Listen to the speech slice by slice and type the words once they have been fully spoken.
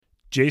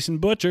Jason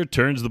Butcher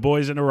turns the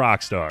boys into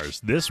rock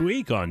stars. This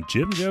week on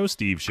Jim Joe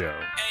Steve Show.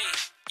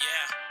 Hey,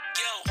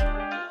 yeah,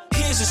 yo.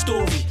 Here's a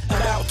story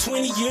about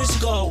 20 years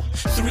ago.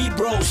 Three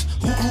bros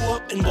who grew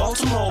up in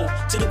Baltimore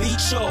to the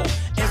beach show.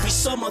 Every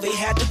summer they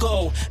had to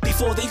go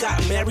before they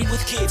got married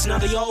with kids. Now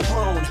they all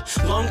grown.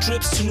 Long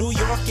trips to New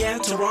York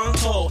and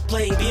Toronto.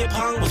 Playing beer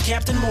pong with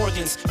Captain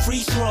Morgan's. Free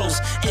throws.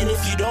 And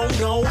if you don't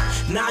know,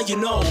 now you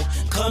know.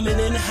 Coming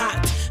in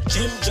hot.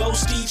 Jim Joe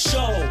Steve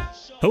Show.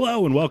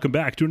 Hello and welcome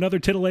back to another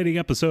titillating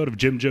episode of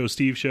Jim Joe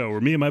Steve Show, where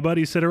me and my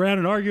buddies sit around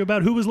and argue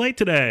about who was late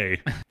today.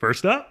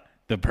 First up,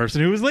 the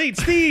person who was late,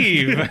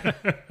 Steve.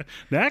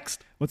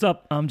 Next, what's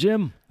up? I'm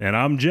Jim. And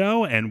I'm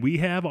Joe, and we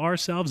have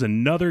ourselves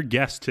another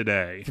guest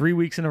today. 3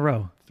 weeks in a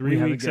row. 3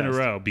 weeks in a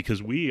row,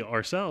 because we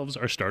ourselves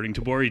are starting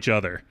to bore each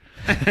other.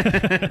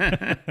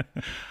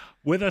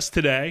 With us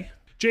today,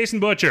 Jason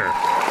Butcher.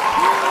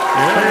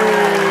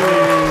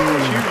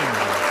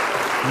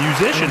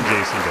 Musician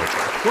Jason Butcher.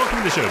 Welcome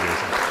to the show,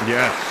 Jason.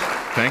 Yes.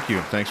 Thank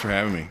you. Thanks for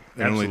having me. It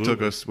Absolutely. only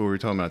took us, what were we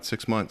talking about,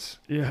 6 months?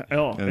 Yeah.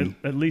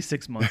 At least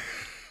 6 months.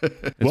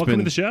 Welcome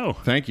to the show.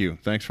 Thank you.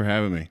 Thanks for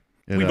having me.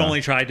 We've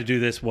only tried to do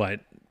this,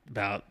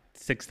 about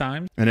 6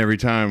 times? And every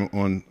time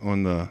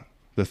on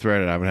the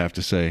thread, I would have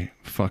to say,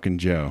 fucking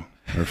Joe.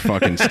 Or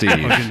fucking Steve.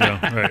 Fucking Joe.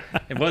 Right.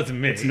 It wasn't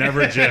me. It's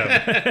never Jim.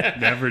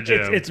 Never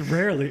Jim. It's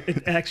rarely.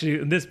 It's actually,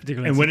 in this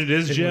particular and instance, when it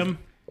is Jim,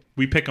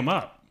 we pick him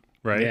up,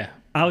 right? Yeah.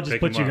 I'll just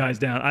Pick put him you up. guys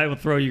down. I will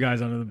throw you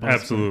guys under the bus.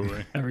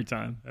 Absolutely. Every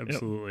time.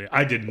 Absolutely.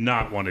 I did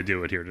not want to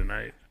do it here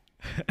tonight.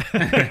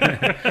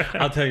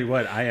 I'll tell you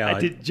what. I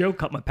did. Joe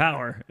cut my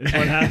power. Is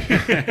what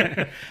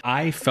happened.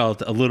 I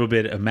felt a little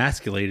bit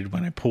emasculated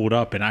when I pulled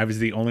up, and I was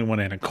the only one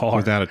in a car.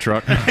 Without a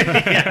truck.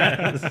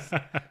 Yes.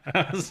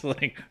 I was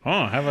like,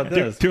 oh, how about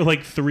this? There are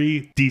like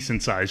 3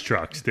 decent sized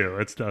trucks too.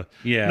 It's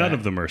none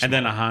of them are small. And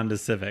then a Honda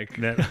Civic.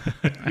 You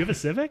have a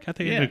Civic? I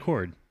think you had Yeah. an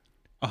Accord.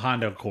 A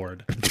Honda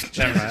Accord.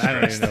 Never mind. I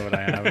don't even know what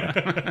I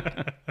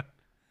have.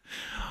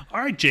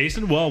 All right,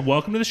 Jason. Well,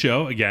 welcome to the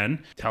show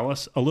again. Tell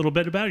us a little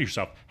bit about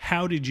yourself.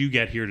 How did you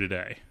get here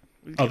today,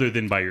 other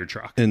than by your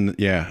truck? In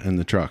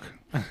the truck.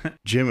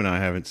 Jim and I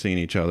haven't seen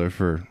each other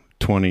for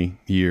 20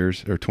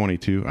 years or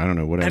 22. I don't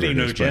know, whatever. How do you it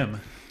know is,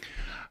 Jim?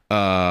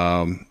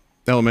 but,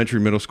 elementary,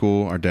 middle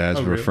school, our dads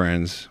were really?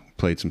 friends,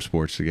 played some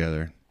sports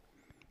together,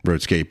 rode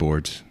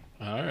skateboards,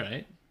 All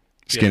right.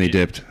 skinny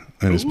dipped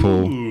in his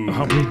pool.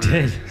 Oh, we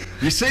did.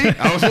 You see?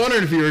 I was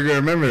wondering if you were going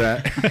to remember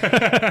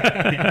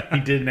that.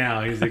 He did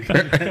now. He's like,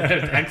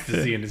 there's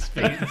ecstasy in his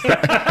face.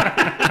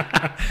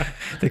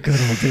 The good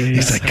old days.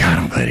 He's like, God,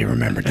 I'm glad he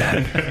remembered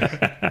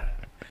that.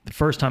 The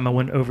first time I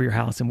went over your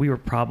house, and we were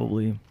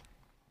probably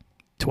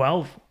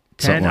 12,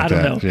 10, Something like I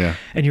don't that, know. yeah.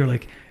 And you were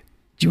like,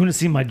 do you want to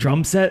see my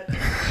drum set?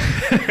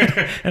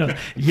 And I was,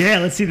 yeah,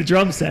 let's see the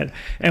drum set.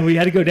 And we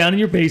had to go down in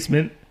your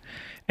basement,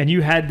 and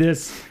you had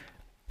this,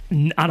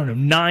 I don't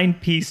know,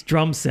 9-piece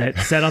drum set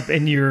up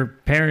in your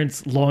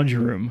parents' laundry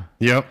room.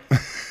 Yep.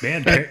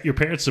 Man, your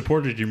parents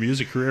supported your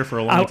music career for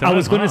a long time. I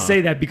was going to huh?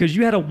 say that because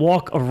you had to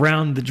walk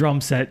around the drum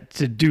set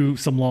to do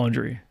some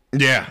laundry.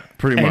 Yeah,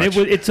 pretty And much.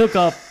 it took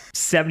up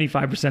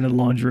 75% of the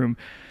laundry room.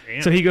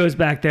 Damn. So he goes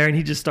back there and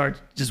he just starts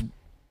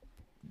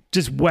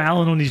just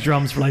wailing on these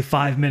drums for like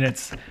 5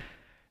 minutes.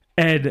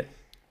 And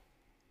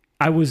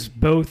I was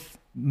both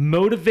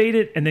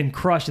motivated and then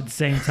crushed at the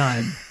same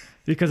time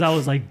because I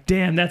was like,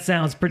 damn, that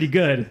sounds pretty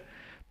good.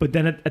 But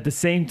then at the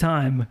same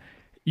time,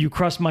 you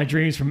crushed my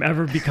dreams from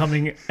ever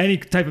becoming any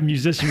type of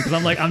musician because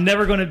I'm like, I'm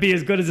never going to be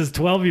as good as this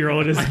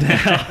 12-year-old is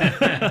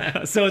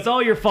now. So it's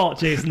all your fault,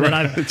 Jason, that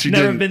I've You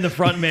never didn't. been the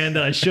front man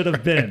that I should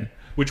have been.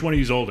 Which one of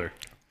you's older?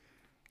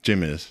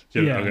 Jim is.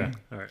 Jim? Yeah. Okay.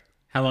 All right.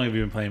 How long have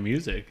you been playing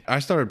music? I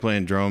started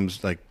playing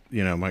drums, like,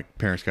 my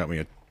parents got me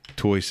a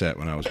toy set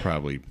when I was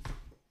probably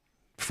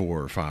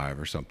 4 or 5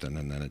 or something,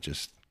 and then it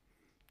just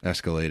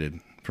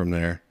escalated from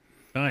there.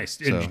 Nice.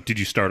 So- And did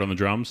you start on the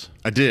drums?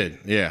 I did,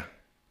 yeah.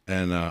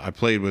 And I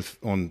played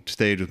on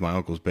stage with my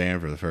uncle's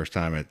band for the first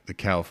time at the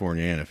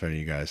California Inn, if any of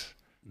you guys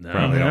No.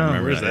 probably don't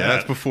remember Where's that. that?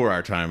 That's before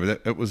our time.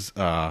 But it was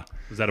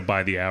Was that a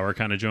by the hour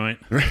kind of joint?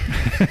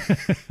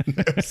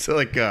 so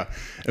like it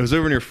was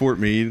over near Fort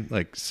Meade,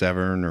 like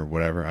Severn or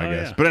whatever, I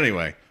guess. yeah. But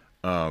anyway,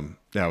 I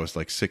was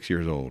like 6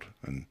 years old,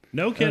 and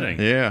No kidding.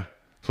 yeah,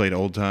 played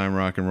old time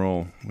rock and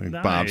roll, like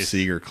Bob Nice.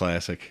 Seger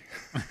classic.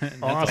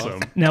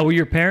 Awesome. Now, were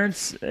your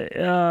parents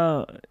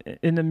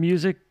in the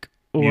music?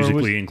 Or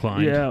Musically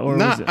inclined? Yeah. Or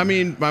was it, I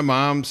mean, my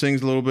mom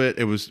sings a little bit.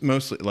 It was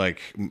mostly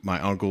like my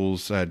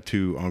uncles. I had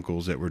 2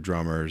 uncles that were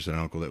drummers, and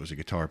an uncle that was a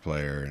guitar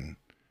player, and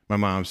my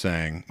mom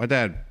sang. My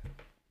dad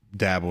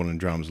dabbled in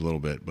drums a little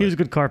bit. But he was a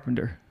good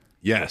carpenter.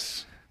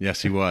 yes,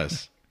 he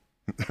was.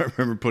 I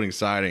remember putting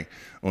siding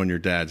on your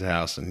dad's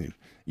house and he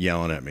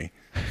yelling at me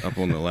up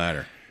on the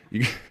ladder.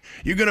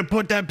 You're gonna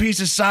put that piece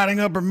of siding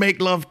up or make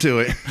love to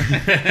it.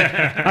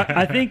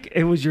 I think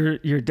it was your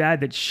dad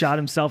that shot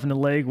himself in the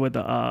leg with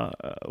a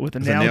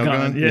nail gun.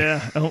 gun?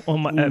 Yeah,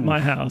 at my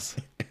house.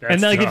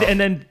 That's And tough.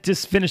 then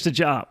just finish the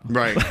job.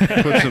 Right.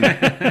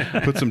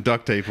 Put some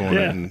duct tape on Yeah.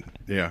 it, and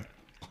yeah.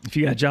 If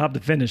you got a job to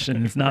finish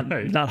and it's not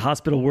Right. not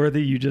hospital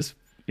worthy, you just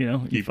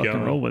you Keep fucking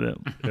going. roll with it.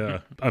 Yeah.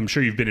 I'm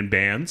sure you've been in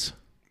bands.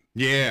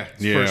 Yeah.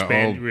 First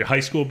band, high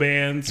school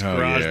bands, Oh,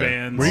 garage yeah.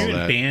 bands, Were you All in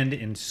that. band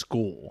in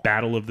school?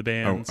 battle of the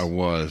bands. I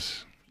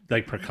was.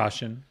 Like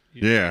percussion?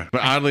 Yeah.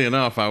 But oddly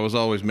enough, I was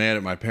always mad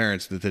at my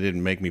parents that they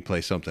didn't make me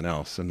play something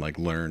else and like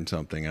learn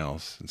something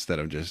else instead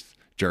of just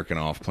jerking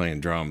off playing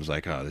drums.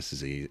 Like, oh, this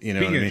is easy. You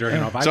know Speaking what I mean? of jerking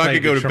off, I so I played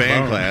could go the to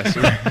band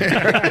trombone.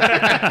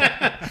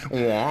 class.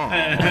 Wow.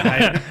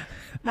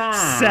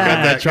 Sad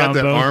Got that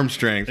trombone. arm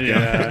strength.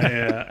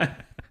 Yeah.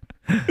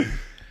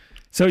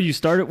 So you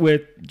started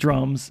with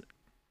drums,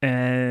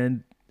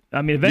 and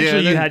I mean,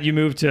 eventually Yeah, then- you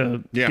moved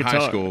to Yeah, guitar.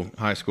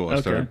 high school. I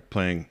Okay. started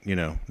playing,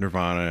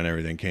 Nirvana and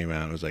everything came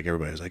out. It was like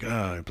everybody was like,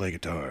 "Oh, I play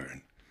guitar."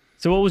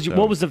 So what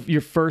was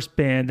your first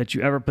band that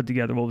you ever put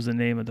together? What was the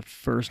name of the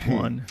first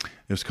one?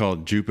 It was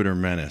called Jupiter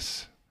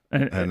Menace,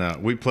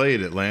 and we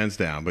played at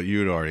Lansdowne, but you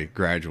had already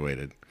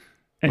graduated.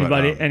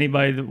 Anybody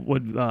that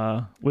would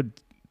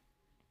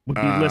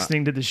be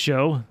listening to the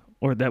show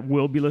or that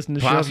will be listening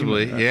to the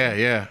Possibly, show?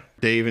 yeah.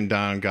 Dave and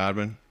Don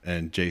Godwin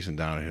and Jason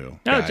Donahue. Oh,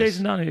 guys.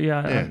 Jason Donahue.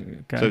 Yeah. Yeah.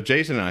 Okay. So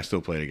Jason and I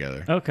still play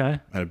together. Okay.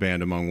 Had a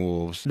band Among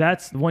Wolves.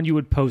 That's the one you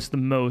would post the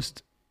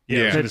most. Yeah,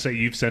 I was Yeah. going to say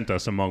you've sent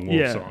us Among Wolves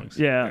Yeah. songs.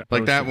 Yeah.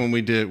 Like that one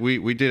we did.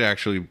 We did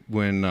actually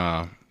win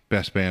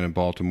best band in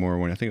Baltimore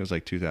when I think it was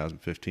like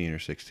 2015 or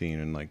 16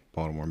 in like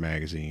Baltimore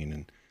Magazine,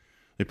 and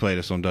they played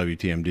us on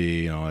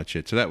WTMD and all that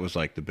shit. So that was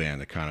like the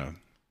band that kind of,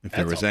 if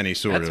there was any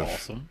sort That's of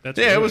awesome. That's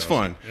yeah, really it was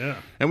awesome. fun. Yeah.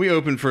 And we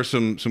opened for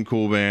some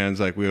cool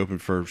bands. Like we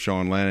opened for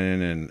Sean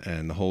Lennon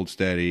and the Hold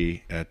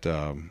Steady at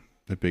the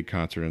big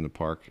concert in the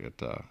park at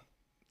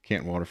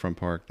Canton Waterfront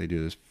Park. They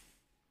do this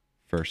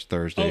first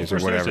Thursdays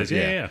First or whatever. Thursdays.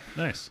 Yeah.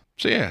 Nice.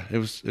 So yeah, it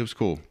was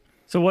cool.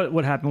 So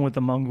what happened with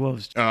Among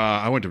Wolves?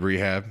 I went to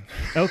rehab,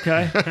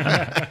 Okay.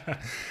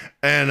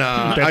 and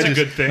That's a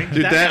good thing.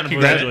 Dude,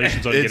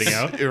 Congratulations on it's- getting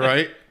out.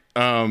 Right.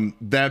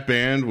 That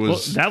band was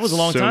Well, that was a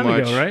long so time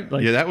ago, much- right?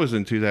 Like- yeah, that was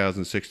in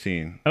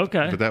 2016.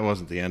 Okay. But that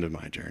wasn't the end of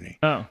my journey.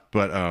 Oh.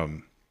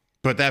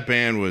 But that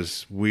band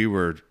was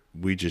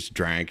we just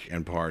drank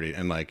and partied,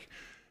 and like,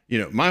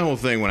 my whole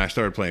thing when I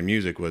started playing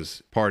music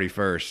was party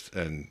first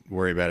and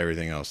worry about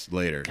everything else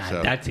later. God,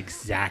 so that's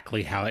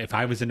exactly how, if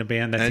I was in a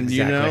band, that's And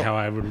exactly how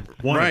I would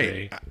want to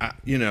right,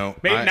 be.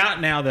 Maybe I- not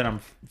now that I'm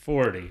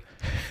 40.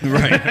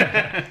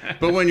 right.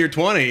 But when you're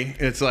 20,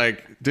 it's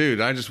like,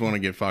 dude, I just want to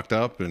get fucked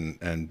up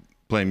and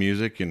play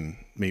music and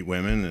meet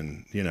women,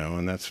 and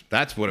and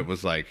that's what it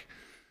was like.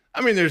 I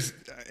mean,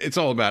 it's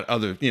all about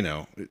other,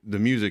 the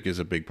music is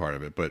a big part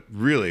of it, but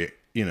really,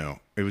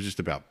 it was just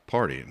about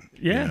partying,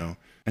 Yeah.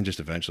 and just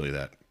eventually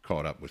that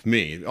caught up with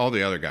me. All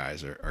the other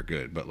guys are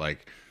good, but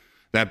like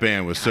that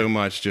band was so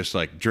much just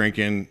like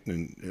drinking,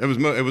 and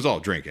it was all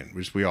drinking.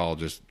 We all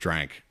just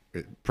drank.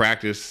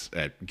 Practice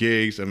at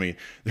gigs. I mean,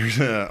 there's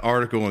an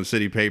article in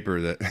City Paper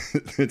that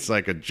it's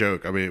like a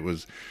joke. I mean,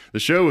 the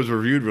show was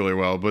reviewed really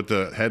well, but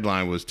the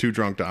headline was "Too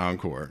Drunk to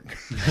Encore." We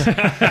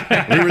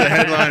were the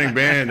headlining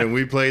band, and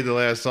we played the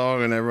last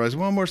song, and everybody said,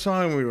 "One more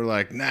song." And we were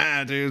like,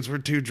 "Nah, dudes, we're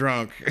too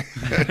drunk,"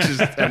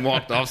 and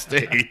walked off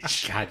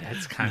stage. God,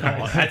 that's kind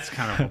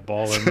of a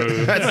baller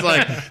move. That's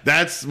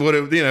what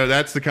it.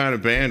 That's the kind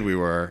of band we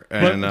were.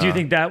 But And do you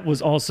think that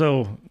was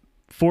also,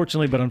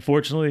 fortunately but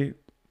unfortunately,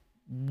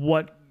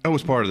 what that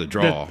was part of the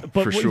draw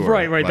for sure?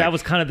 Right. Like, That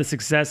was kind of the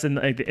success and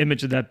like, the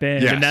image of that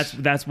band, Yes.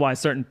 and that's why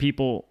certain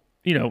people,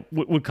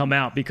 would come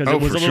out because Oh,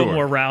 it was for a little sure.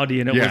 more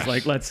rowdy, and it Yes. was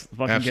like, let's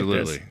fucking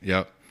Absolutely. get this.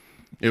 Yep.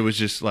 It was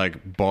just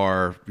like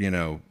bar,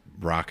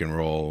 rock and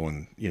roll,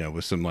 and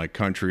with some like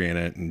country in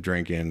it, and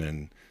drinking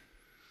and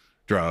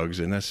drugs,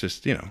 and that's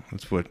just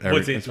that's what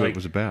it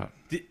was about.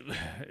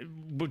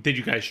 Did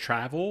you guys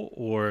travel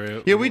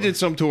or? Yeah, we did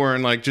some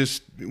touring, like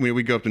just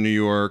we go up to New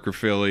York or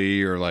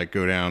Philly, or like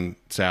go down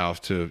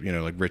south to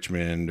like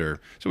Richmond, or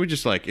so we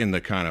just like in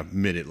the kind of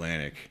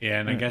mid-Atlantic. Yeah,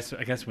 and I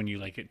guess when you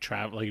like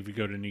travel, like if you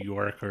go to New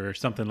York or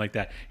something like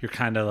that, you're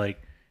kind of like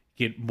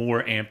get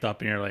more amped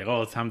up, and you're like,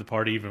 oh, it's time to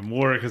party even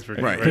more because we're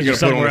Right, we're you're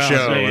gonna put on a somewhere else,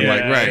 show,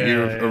 right? and Yeah,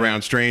 you're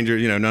around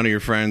strangers. None of your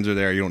friends are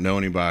there. You don't know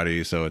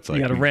anybody, so it's like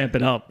You got to ramp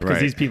it up because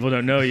Right. these people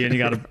don't know you, and you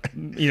got to,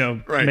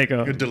 Right. make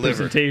a Deliver.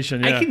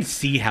 presentation. Yeah. I can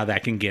see how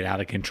that can get out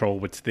of control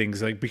with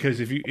things like, because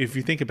if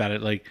you think about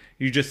it, like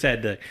you just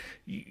said that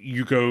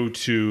you go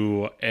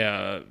to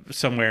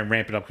somewhere and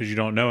ramp it up because you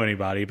don't know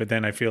anybody, but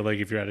then I feel like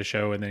if you're at a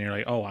show and then you're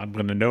like, oh, I'm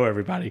going to know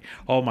everybody,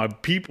 all my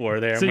people are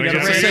there. So you I'm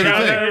got gonna to get ramp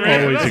it ready.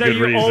 up. Always a So good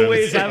you reason.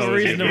 always have a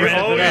Always reason a to good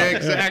ramp Oh it yeah, up.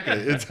 exactly.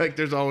 It's like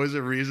there's always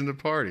a reason to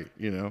party.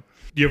 You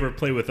ever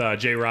play with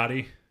Jay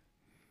Roddy?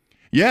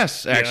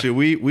 Yes,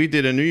 actually, we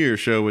did a New Year's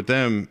show with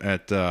them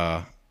at.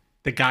 The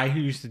guy who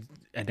used to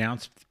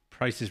announce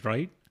Price is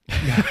Right.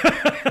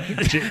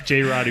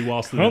 Jay Roddy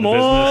Walston in Come the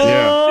business.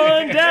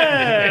 on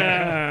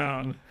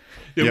down.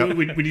 Yeah, Yep.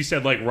 when you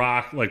said like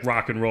rock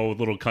and roll with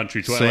little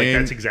country, so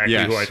that's exactly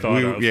who I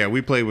thought of. Yeah,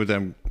 we played with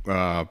them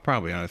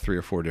probably on 3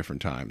 or 4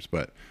 different times,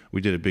 but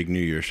we did a big New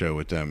Year show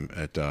with them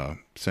at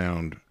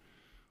Sound.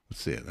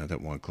 Let's see it at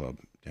that one club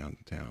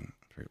downtown.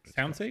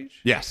 Soundstage?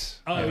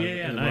 Yes. Oh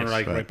yeah, We're nice.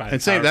 like right by the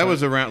And same, power that plant.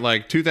 was around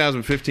like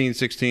 2015,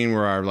 16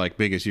 were our like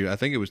biggest year. I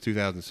think it was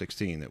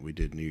 2016 that we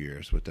did New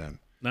Year's with them.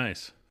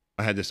 Nice.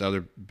 I had this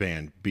other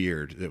band,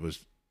 Beard, that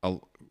was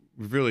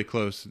really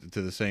close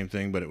to the same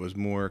thing, but it was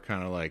more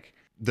kind of like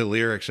the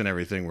lyrics and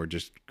everything were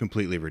just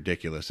completely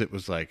ridiculous. It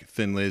was like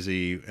Thin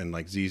Lizzy and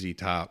like ZZ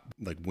Top,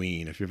 like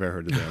Ween, if you've ever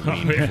heard of them.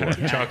 Ween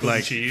before. Chocolate Like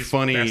and cheese.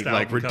 funny, Best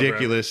like album cover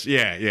ridiculous.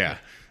 Yeah.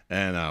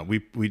 And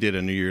we did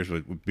a New Year's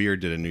with Beard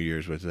did a New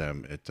Year's with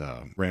them at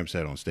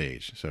Ramshead on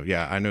stage. So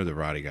yeah, I know the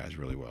Roddy guys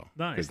really well.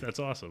 ever. Nice. That's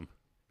awesome.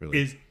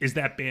 Really. Is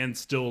that band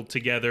still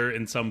together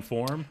in some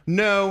form?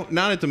 No,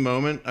 not at the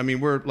moment. I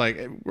mean, we're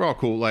all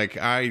cool. Like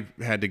I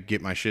had to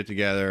get my shit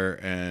together,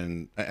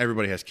 and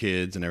everybody has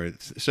kids and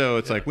everything. So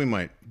it's like we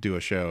might do a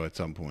show at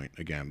some point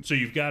again. So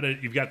you've got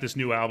this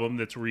new album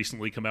that's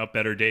recently come out,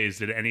 Better Days.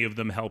 Did any of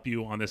them help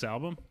you on this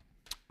album?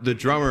 The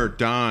drummer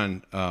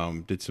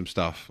Don did some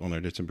stuff on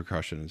there, did some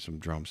percussion and some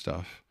drum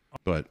stuff,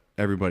 but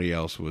everybody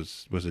else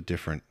was a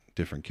different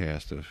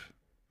cast of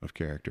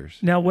characters.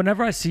 Now,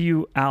 whenever I see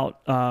you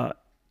out,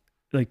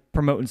 like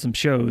promoting some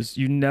shows,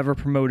 you never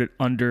promote it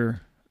under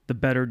the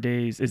Better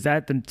Days. Is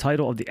that the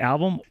title of the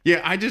album?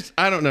 Yeah, I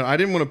don't know. I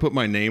didn't want to put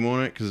my name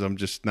on it because I'm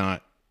just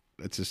not.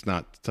 It's just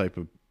not the type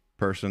of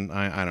person.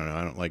 I don't know.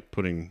 I don't like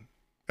putting.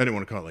 I didn't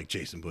want to call it like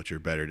Jason Butcher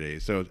Better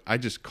Days, so I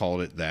just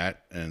called it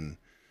that, and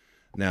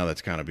now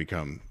that's kind of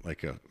become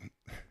like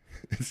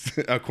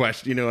a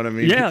question. You know what I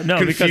mean? Yeah,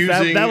 no, because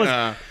that was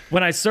uh,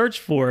 when I searched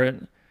for it.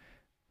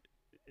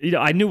 You know,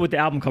 I knew what the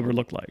album cover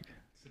looked like.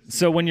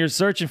 So when you're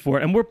searching for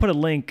it, and we'll put a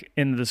link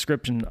in the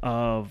description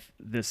of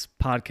this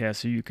podcast,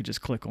 so you could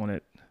just click on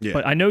it. Yeah.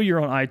 But I know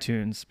you're on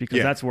iTunes because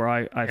Yeah. that's where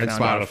I found And it.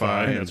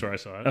 Spotify. Yeah, that's where I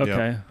saw it. Okay. Yep.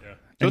 Yeah.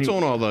 So it's you-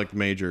 on all the like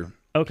major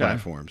Okay.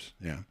 platforms.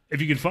 Yeah.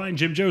 If you can find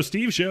Jim Joe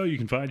Steve show, you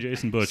can find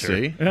Jason Butcher.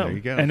 See, Yeah. there you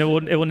go. And it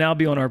will now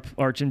be on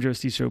our Jim Joe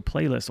Steve Show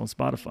playlist on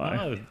Spotify.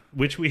 Oh,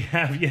 which we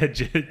have, yeah,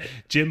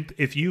 Jim.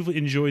 If you've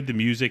enjoyed the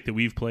music that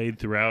we've played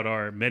throughout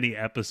our many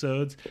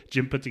episodes,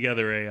 Jim put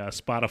together a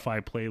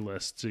Spotify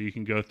playlist so you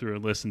can go through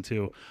and listen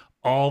to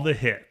all the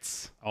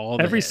hits.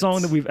 Every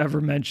song that we've ever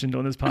mentioned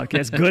on this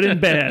podcast, good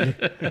and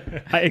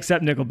bad,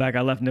 except Nickelback.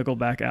 I left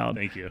Nickelback out.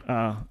 Thank you.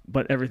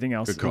 But everything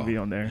else Good will call. be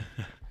on there.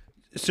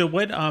 So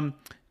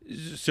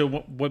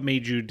what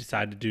made you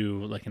decide to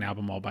do like an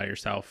album all by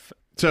yourself?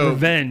 So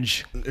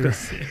Revenge. I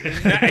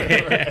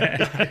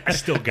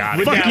still got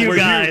it. Fuck Now, you were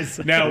guys.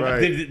 Now, Right.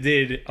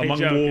 did Among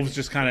Joe. Wolves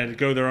just kind of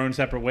go their own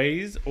separate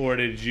ways, or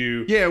did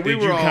you? Yeah, we did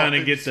were you all- kind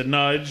of get the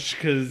nudge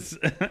because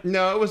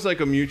no, it was like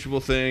a mutual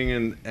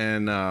thing,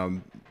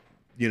 and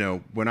you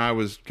know, when I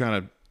was kind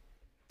of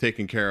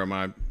taking care of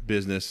my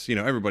business, you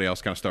know, everybody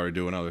else kind of started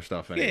doing other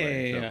stuff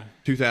anyway. Yeah.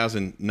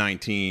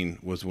 2019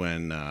 was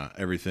when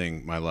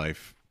everything, my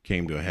life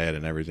came to a head,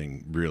 and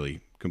everything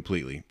really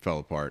completely fell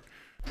apart.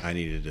 I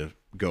needed to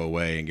go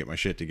away and get my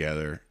shit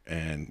together,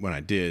 and when I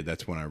did,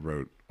 that's when I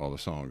wrote all the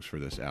songs for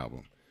this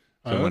album.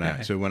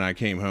 So when I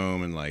came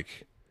home and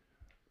like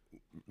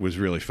was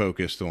really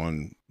focused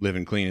on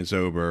living clean and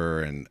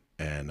sober, and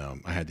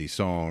I had these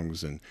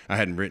songs, and I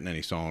hadn't written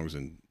any songs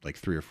in like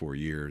 3 or 4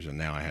 years, and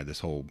now I had this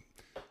whole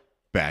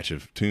batch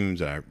of tunes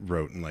that I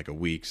wrote in like a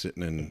week,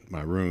 sitting in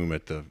my room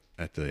at the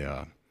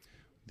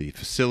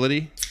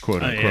facility,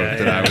 quote unquote, yeah,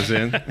 that I was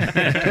in.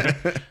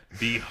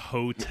 The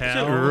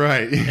hotel.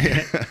 Right.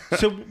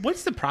 So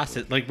what's the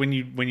process like when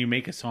you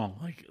make a song?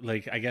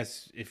 Like I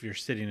guess if you're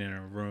sitting in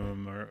a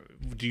room, or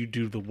do you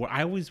do the work?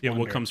 I always Yeah,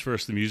 wonder. what comes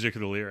first, the music or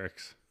the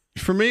lyrics?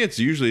 For me, it's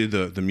usually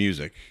the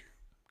music,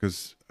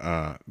 because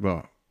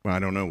well, I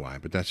don't know why,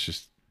 but that's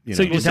just, you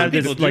So know. you just some have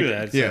this people do like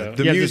that. yeah, So.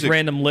 the you have this music.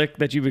 random lick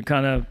that you've been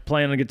kind of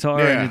playing on the guitar,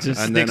 Yeah, and it just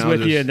and then sticks I'll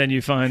with you, just- and then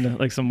you find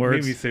like some Made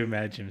words. me so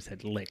mad. Jim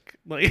said lick.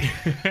 Like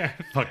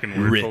Fucking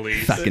word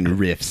police. Fucking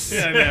riffs.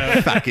 I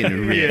know. Fucking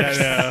riffs.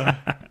 Yeah,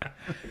 I know.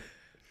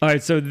 All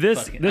right, so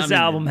this Fucking- I'm in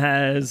album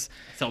has.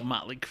 Saw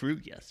Motley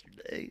Crue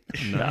yesterday.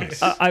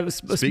 Nice. I was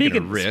Speaking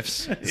of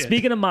riffs,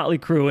 Speaking of Motley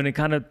Crue, and it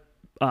kind of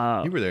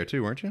you were there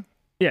too, weren't you?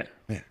 yeah.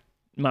 Yeah.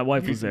 My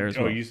wife was there as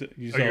well. Oh, you saw. Oh,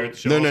 you're at the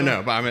show No.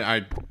 also? But I mean,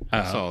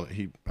 I saw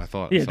I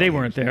thought. Yeah, saw they him.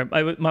 weren't there.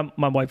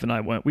 My wife and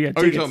I went. We had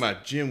Oh, you're tickets. talking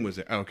about Jim was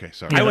there. Okay,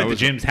 sorry. I went to was-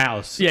 Jim's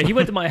house. Yeah, he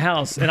went to my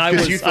house, and I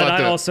 'Cause was. you And thought I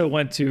that- also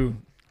went to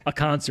a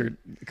concert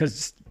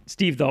because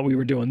Steve thought we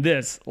were doing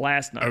this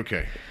last night.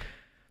 Okay,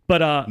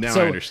 But now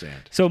so, I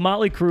understand. So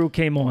Motley Crue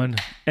came on,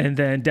 and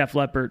then Def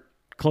Leppard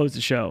closed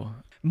the show.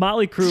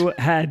 Motley Crue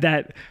had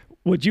that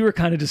what you were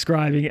kind of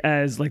describing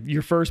as like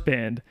your first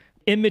band.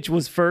 Image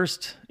was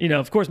first. You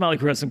know, of course, Motley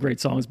Crue has some great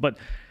songs, but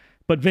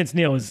Vince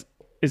Neil is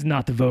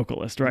not the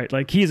vocalist, right?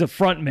 Like he's a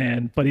front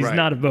man, but he's Right.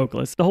 not a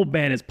vocalist. The whole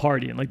band is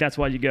partying. Like that's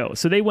why you go.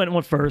 So they went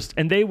one first,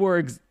 and they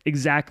were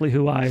exactly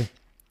who I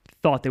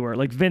thought they were.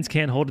 Like Vince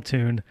can't hold a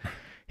tune.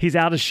 He's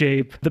out of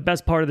shape. The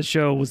best part of the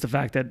show was the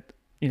fact that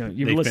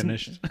you They listen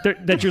finished.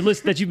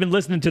 that you've been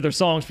listening to their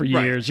songs for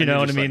Right. years. You And know you're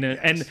what I just mean? like,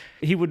 And yes.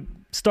 he would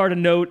start a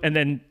note and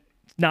then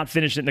not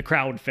finish it, and the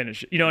crowd would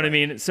finish it. You know what I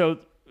mean? So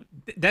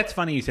That's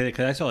funny you say that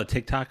because I saw a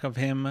TikTok of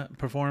him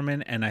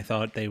performing, and I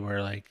thought they were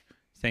like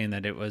saying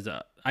that it was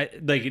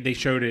like they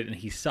showed it and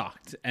he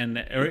sucked, and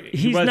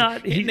He's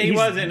not- he he's-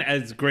 wasn't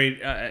as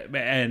great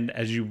and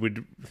as you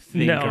would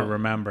think No. or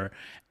remember.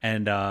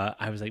 And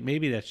I was like,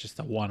 maybe that's just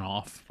a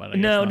one-off. But I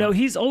guess No, not.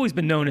 he's always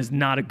been known as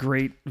not a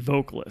great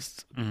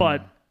vocalist,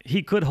 but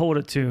he could hold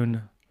a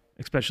tune,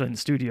 especially in the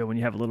studio when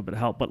you have a little bit of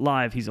help. But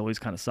live, he's always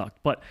kind of sucked.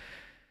 But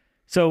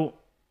so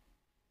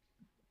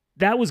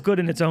that was good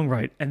in its own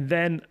right. And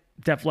then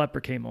Def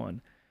Leppard came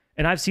on,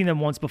 and I've seen them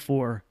once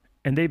before,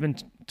 and they've been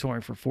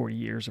touring for 40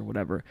 years or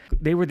whatever.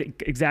 They were the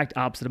exact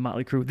opposite of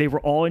Motley Crue. They were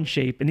all in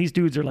shape, and these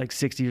dudes are like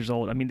 60 years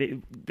old. I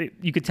mean,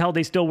 you could tell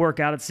they still work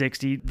out at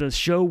 60. The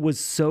show was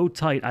so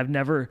tight. I've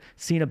never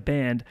seen a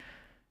band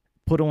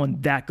put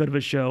on that good of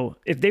a show.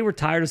 If they were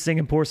tired of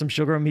singing Pour Some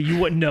Sugar on Me, you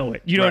wouldn't know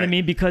it. You know what I Right.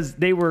 mean? Because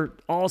they were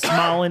all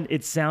smiling.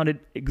 It sounded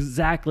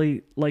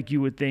exactly like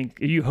you would think,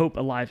 you hope,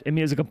 alive. I mean,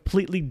 it was a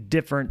completely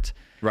different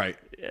Right.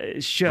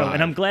 show. Vibe.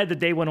 And I'm glad that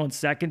they went on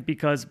second,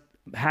 because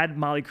had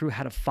Motley Crue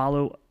had to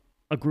follow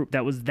a group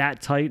that was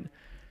that tight,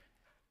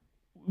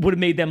 would have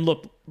made them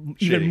look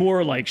even Shitty.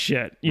 more like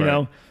shit, you Right.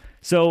 know?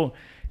 So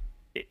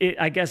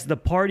I guess the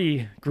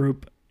party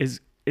group is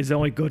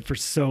only good for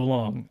so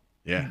long.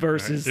 Yeah.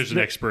 Versus There's an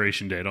the-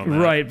 expiration date on that.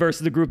 right,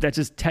 versus the group that's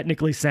just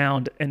technically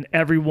sound and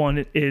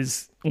everyone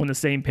is on the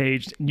same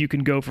page. And you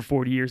can go for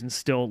 40 years and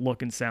still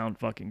look and sound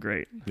fucking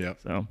great. Yep.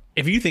 So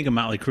If you think of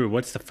Motley Crue,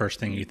 what's the first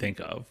thing you think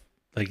of?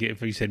 Like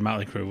if you said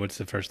Motley Crue, what's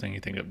the first thing you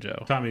think of,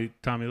 Joe? Tommy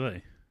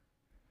Lee.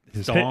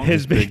 Song?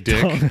 his big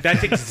dick. tongue.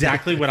 That's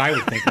exactly what I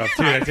would think of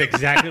too. That's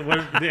exactly what.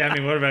 I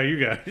mean, what about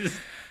you guys,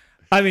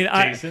 I mean,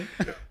 Jason?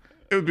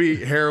 It would be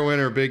heroin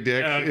or big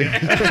dick.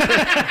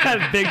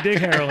 big dick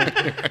heroin.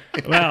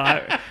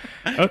 Wow.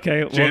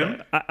 Okay. Well,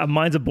 Jim?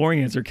 mine's a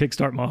boring answer.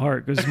 Kickstart My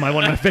Heart, because it's one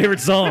of my favorite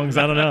songs.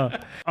 I don't know.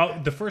 Oh,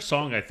 the first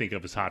song I think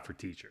of is Hot for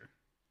Teacher.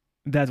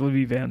 That would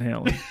be Van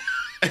Halen.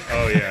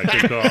 Oh yeah,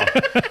 good call.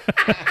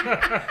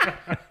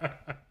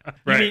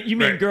 You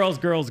mean right. Girls,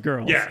 Girls,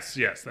 Girls? Yes,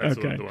 that's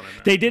Okay. the one I meant.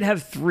 They did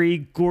have 3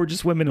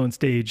 gorgeous women on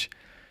stage.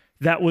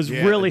 That was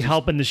Yeah, really just-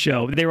 helping the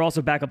show. They were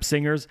also backup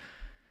singers,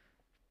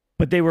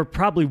 but they were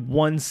probably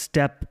one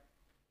step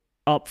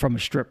up from a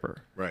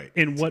stripper. Right.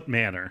 In what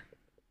manner?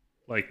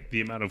 Like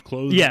the amount of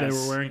clothes Yes, they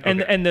were wearing?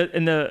 and Okay.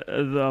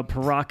 the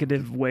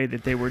provocative way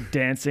that they were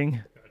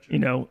dancing, you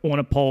know, on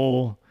a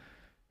pole.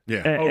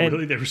 Yeah. Oh, and-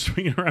 really? They were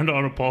swinging around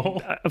on a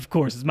pole? Of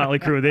course, it's Motley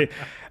Crue. They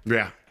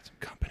Yeah. Some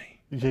company.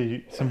 Yeah,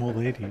 some old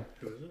lady.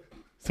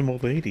 Some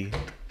old lady.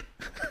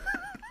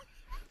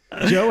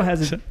 Joe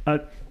has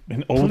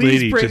An old please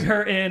lady. bring Just,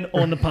 her in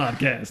on the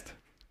podcast.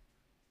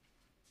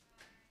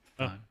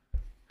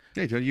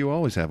 Hey, Joe, you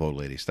always have old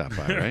ladies stop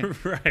by,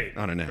 right? Right.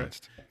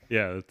 Unannounced.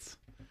 Yeah, it's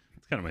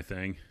kind of my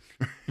thing.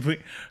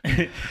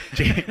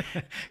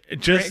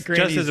 just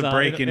Granny's, as a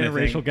break in the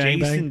interracial thing, gangbang.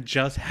 Jason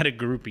just had a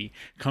groupie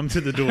come to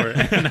the door.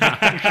 And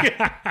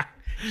knock.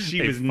 She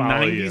They was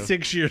follow you.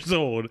 96 years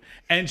old,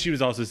 and she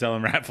was also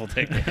selling raffle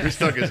tickets. Joe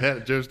stuck his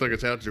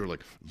head out. You were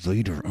like,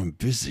 later, I'm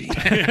busy.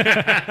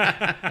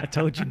 I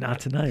told you not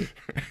tonight.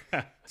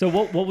 So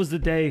what was the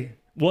day?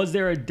 Was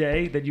there a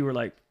day that you were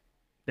like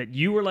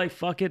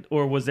fuck it,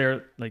 or was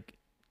there like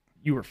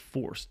you were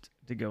forced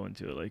to go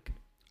into it? Like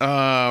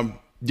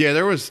Yeah,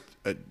 there was.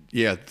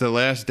 The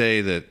last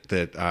day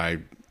that I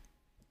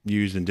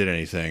used and did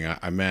anything,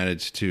 I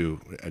managed to.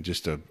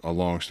 Just a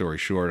long story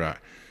short,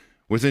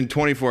 within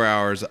 24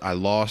 hours, I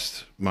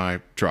lost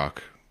my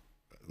truck.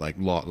 Like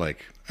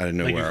I didn't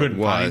know Like you where couldn't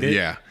it was. find it?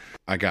 Yeah,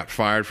 I got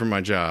fired from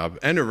my job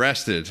and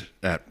arrested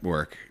at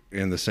work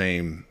in this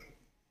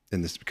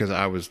because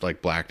I was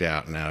like blacked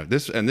out and out of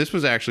this. And this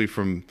was actually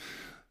from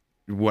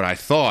what I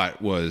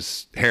thought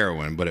was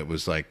heroin, but it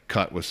was like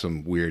cut with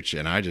some weird shit.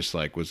 And I just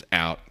like was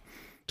out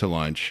to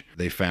lunch.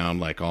 They found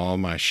like all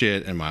my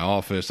shit in my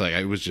office. Like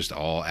it was just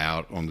all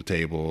out on the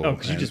table. oh,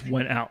 because you And just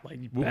went out like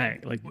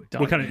bang, like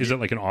What kind of is it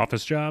like an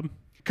office job?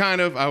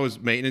 kind of, I was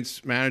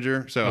maintenance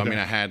manager. So, I mean,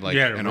 I had like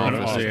Yeah, an run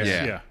office. office,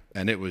 Yeah. yeah.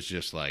 And it was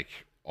just like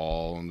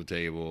all on the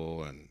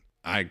table. And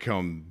I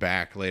come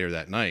back later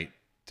that night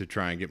to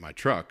try and get my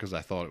truck because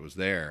I thought it was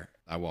there.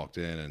 I walked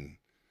in and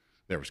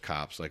there was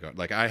cops.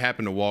 Like I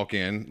happened to walk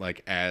in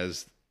like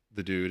as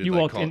the dude. had, you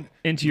like, walked called-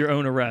 into your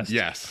own arrest.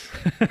 Yes.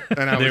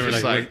 And I was were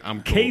just like, like,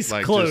 I'm cool. Case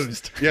Like,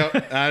 closed. Yeah.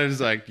 I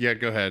was like, yeah,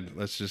 go ahead.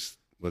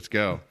 Let's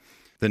go.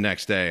 The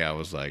next day I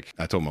was like,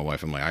 I told my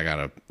wife, I'm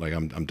like,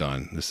 I'm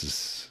done. This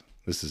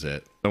is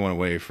it. I went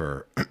away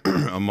for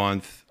a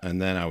month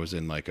and then I was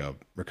in like a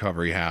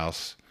recovery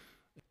house.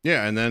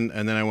 Yeah. And then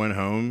I went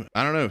home.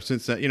 I don't know.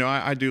 Since then,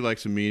 I do like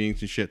some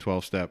meetings and shit,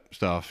 12-step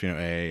stuff,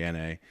 AA,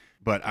 NA,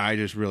 but I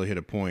just really hit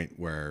a point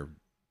where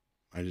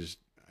I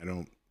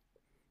don't,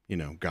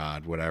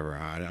 God, whatever.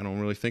 I don't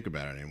really think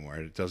about it anymore.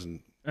 It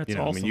doesn't. That's I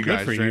awesome. mean, you Good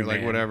guys for drink you, like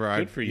man. whatever.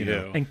 Good for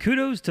you. And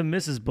kudos to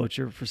Mrs.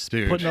 Butcher for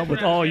Dude. putting up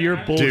with all your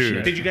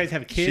bullshit. Did you guys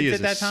have She kids is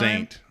at that a time?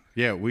 saint.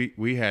 Yeah,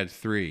 we had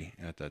 3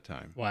 at that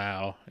time.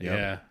 Wow. Yep.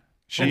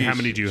 Yeah. And how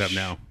many do you have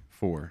now?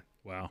 4.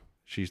 Wow.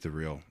 She's the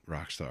real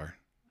rock star.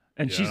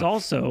 And she's Yeah.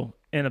 also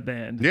in a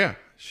band. Yeah,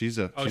 she's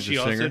a she a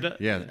also singer. does?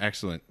 Yeah,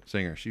 excellent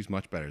singer. She's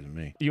much better than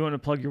me. You want to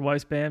plug your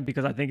wife's band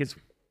because I think it's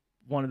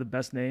one of the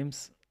best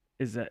names.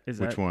 Is Which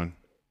that one?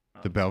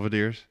 The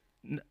Belvederes?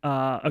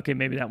 okay?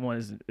 Maybe that one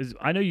is.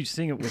 I know you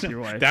sing it with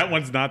your wife. That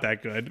one's not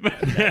that good. no,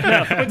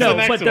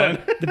 but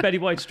the Betty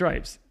White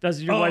Stripes.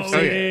 Does your wife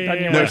sing it?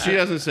 Doesn't your No, wife- she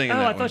doesn't sing in Oh,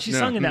 that I one. thought she No,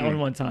 sung in that mm-mm.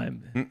 one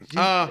time.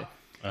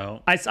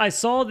 Oh. I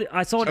saw an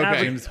Okay,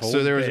 advert.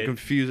 so there was a bit.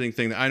 confusing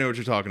thing. I know what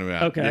you're talking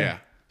about. Okay. Yeah.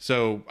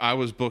 So I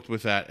was booked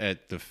with that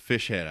at the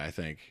Fish Head, I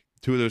think.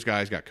 Two of those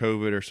guys got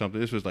COVID or something.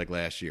 This was like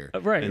last year.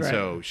 Right, And right.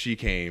 so she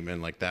came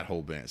and like that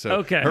whole band. So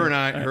Okay. her and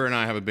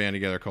I have a band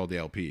together called the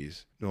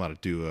LPs. A lot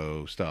of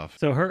duo stuff.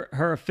 So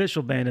her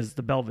official band is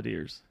the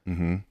Belvederes.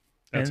 Mm-hmm.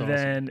 That's and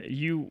awesome.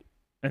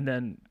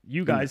 then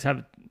you guys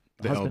have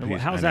The husband and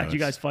wife. LPs, How's I that? know, Do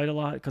you it's- guys fight a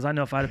lot? Because I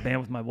know if I had a band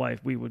with my wife,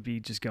 we would be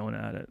just going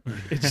at it.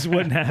 It just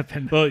wouldn't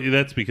happen. Well,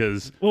 that's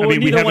because Well, I mean,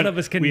 neither one of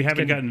us we haven't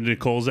can- gotten to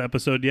Nicole's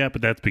episode yet,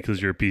 but that's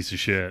because you're a piece of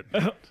shit.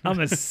 I'm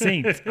a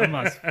saint. I'm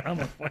a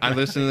I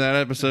listened to that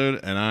episode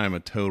and I'm a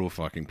total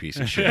fucking piece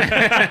of shit.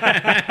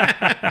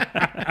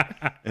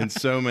 In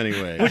so many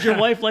ways. Would your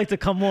wife like to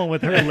come on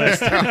with her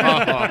list?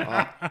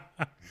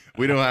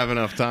 We don't have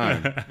enough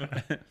time.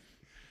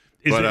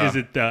 Is But,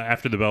 it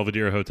after the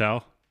Belvedere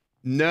Hotel?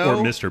 No.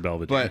 Or Mr.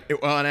 Belvedere.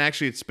 But and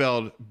actually it's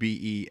spelled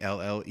Belle.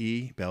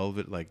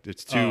 Belvedere, like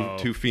it's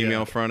two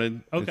female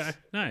fronted. Okay, It's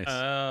nice.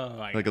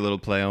 like a little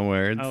play on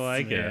words. I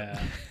like it.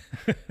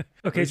 Yeah.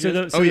 Okay, so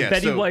the Oh, yeah,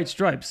 Betty so- White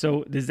Stripes.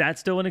 So is that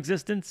still in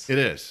existence? It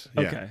is.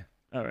 Yeah. Okay.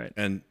 All right.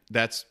 And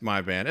that's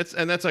my band.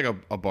 That's like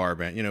a bar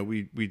band. You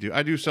know,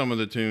 I do some of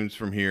the tunes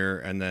from here,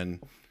 and then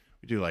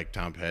we do like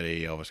Tom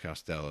Petty, Elvis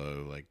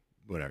Costello, like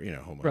whatever, you know,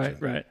 a whole bunch Right,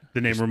 of right.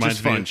 The name Just reminds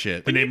fun me.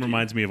 shit. The name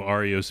reminds me of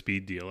REO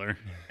Speed Dealer.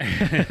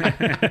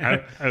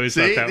 I always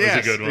thought that was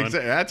yes, a good one.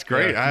 That's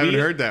great. I haven't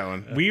heard that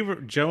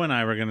one. Joe and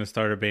I were going to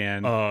start a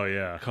band Oh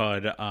yeah,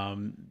 called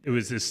it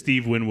was a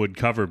Steve Winwood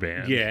cover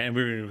band. yeah, and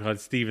we were going to call it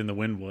Steve and the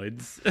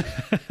Windwoods.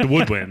 the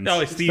Woodwinds.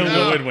 Oh, Steve and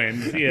the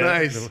Woodwinds. Yeah.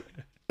 Nice.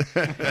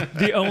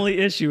 The only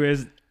issue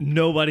is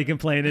nobody can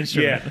play an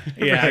instrument.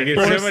 Yeah, yeah. I get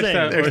Or so much sing.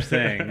 stuff or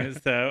sing.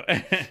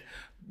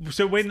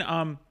 So when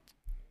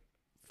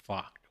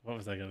fuck, what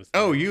was I going to say?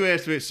 Oh, you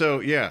asked me. So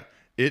yeah,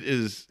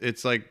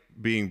 it's like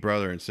being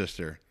brother and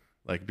sister,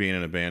 like being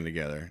in a band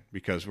together,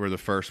 because we're the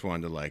first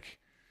one to like.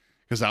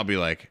 Because I'll be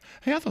like,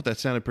 hey, I thought that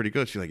sounded pretty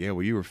good. She's like, yeah,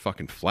 well, you were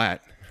fucking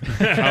flat.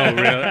 Oh,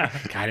 really?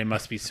 God, it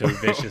must be so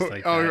vicious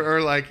like that.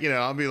 or like, you know,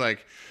 I'll be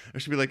like, or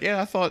she'll be like,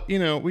 yeah, I thought, you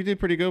know, we did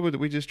pretty good with it.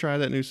 We just tried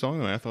that new song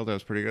and I thought that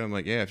was pretty good. I'm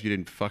like, yeah, if you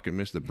didn't fucking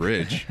miss the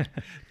bridge.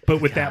 But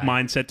with that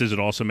mindset, does it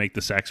also make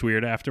the sex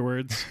weird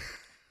afterwards?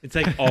 It's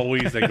like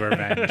always like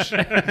revenge.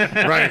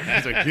 Right.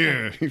 It's like,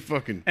 yeah, you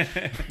fucking,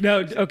 No,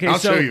 okay. I'll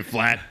so show you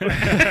flat.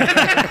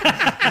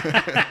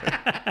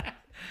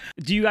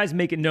 do you guys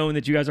make it known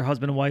that you guys are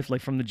husband and wife,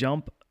 like from the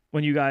jump,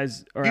 when you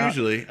guys are out?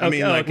 Usually. I Okay,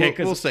 mean, like,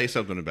 okay, we'll say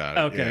something about it.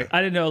 Okay, Yeah. I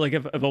didn't know, like,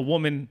 if a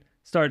woman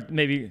started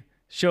maybe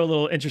show a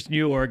little interest in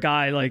you, or a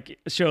guy like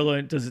show a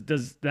little.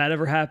 Does that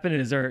ever happen?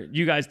 And is there,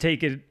 you guys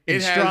take it in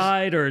It has-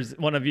 stride, or is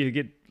one of you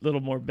get a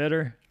little more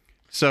bitter?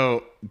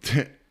 So,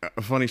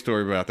 a funny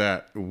story about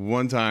that.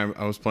 One time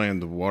I was playing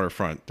the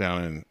Waterfront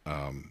down in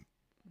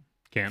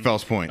Can't.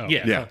 Fells Point.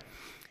 Yeah. Yeah.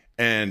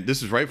 And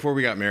this is right before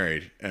we got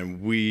married.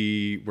 And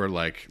we were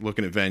like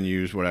looking at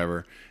venues,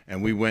 whatever.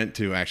 And we went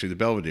to actually the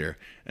Belvedere.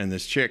 And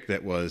this chick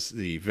that was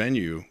the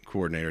venue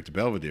coordinator at the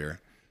Belvedere.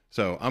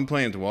 So I'm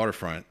playing at the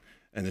Waterfront.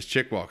 And this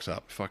chick walks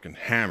up, fucking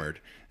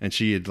hammered. And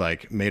she had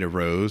like made a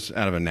rose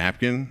out of a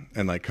napkin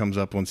and like comes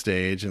up on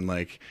stage and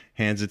like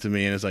hands it to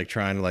me and is like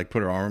trying to like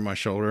put her arm on my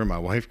shoulder. And my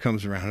wife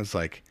comes around and is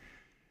like,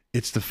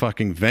 it's the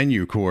fucking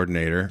venue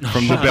coordinator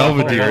from the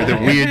Belvedere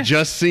that we had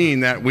just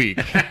seen that week.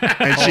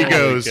 And she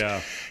goes, cow.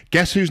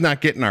 guess who's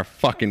not getting our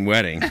fucking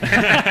wedding?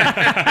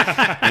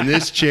 And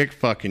this chick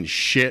fucking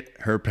shit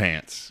her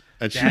pants.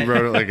 And she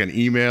wrote it like an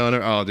email. And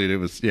oh, dude, it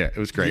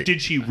was great.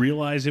 Did she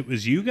realize it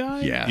was you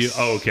guys? Yes.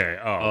 Okay.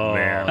 Oh,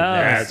 man,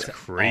 that's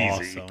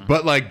crazy. awesome.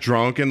 But like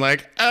drunk and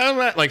like, oh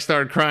my, like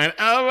started crying.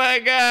 Oh my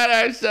God,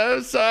 I'm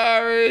so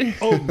sorry.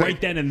 Oh, right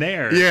then and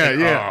there. Yeah,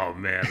 yeah. Oh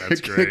man,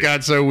 that's It great.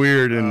 got so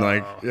weird and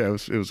like, yeah,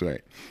 it was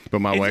great. But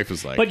my wife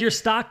was like, But your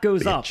stock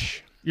goes up. Bitch.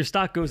 Your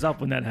stock goes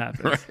up when that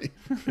happens. right.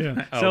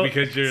 Yeah. Oh, So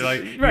because you're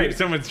like right.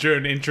 someone's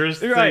showing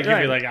interest. So Right, you can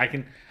right. be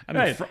like,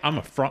 Right. I'm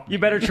a front. you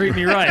better treat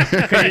me right.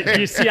 'Cause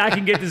you see, I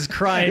can get this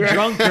crying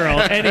drunk girl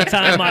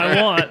anytime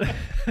I want.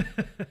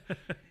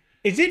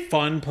 Is it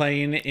fun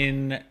playing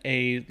in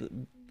a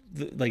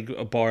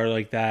bar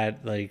like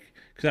that? Like,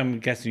 because I'm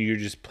guessing you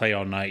just play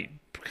all night.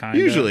 Kind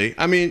Usually,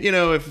 I mean, you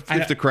know, if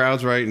the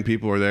crowd's right and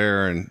people are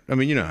there, and I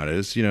mean, you know how it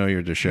is. You know, you're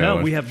at the show. No,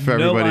 if- we have if no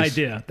everybody's-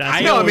 idea.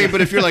 That's No, I mean, but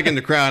if you're like in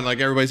the crowd, and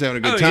like everybody's having a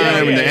good Oh, time, yeah,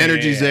 and yeah, the yeah,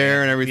 energy's yeah,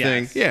 there and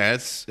everything,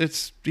 Yes. yeah,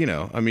 it's you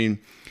know, I mean,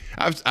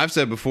 I've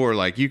said before,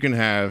 like you can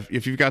have,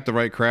 if you've got the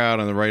right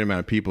crowd and the right amount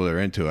of people that are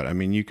into it. I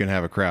mean, you can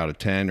have a crowd of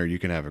 10 or you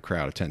can have a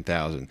crowd of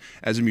 10,000.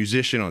 As a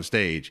musician on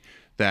stage,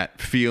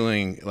 that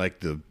feeling,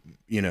 like the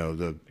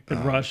the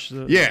rush.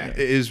 yeah,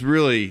 is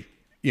really,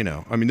 you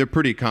know, I mean, they're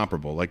pretty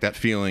comparable. Like that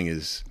feeling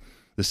is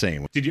the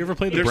same. Did you ever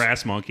play the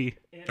Brass Monkey?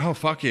 Oh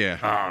fuck yeah!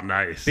 Oh,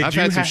 nice. I've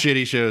had some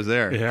shitty shows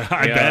there. Yeah,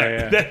 I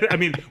bet. I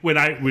mean, when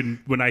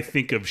I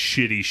think of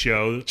shitty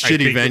show,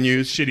 Shitty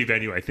venues. shitty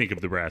venue, I think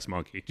of the Brass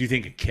Monkey. Do you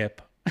think of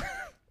Kip?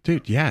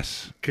 Dude,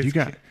 yes. You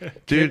got,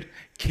 dude,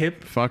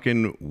 Kip?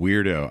 fucking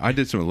weirdo. I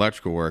did some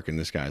electrical work in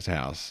this guy's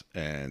house,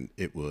 and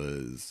it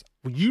was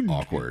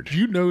awkward.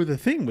 You know the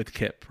thing with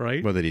Kip,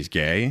 right? Well, that he's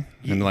gay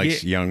and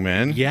likes young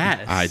men.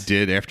 Yes. I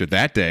did after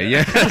that day.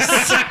 Yes.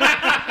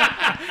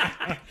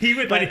 He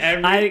would But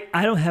I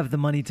don't have the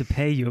money to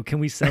pay you. Can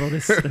we settle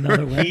this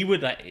another way? He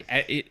would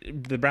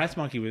the Brass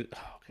Monkey was. Oh,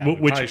 God, Which-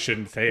 we probably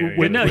shouldn't say it.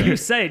 Well, no, you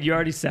say it. You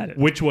already said it.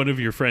 Which one of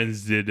your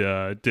friends did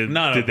None they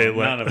of them,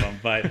 let? none of them.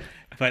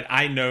 But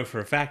I know for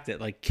a fact that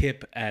like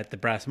Kip at the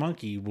Brass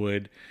Monkey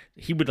would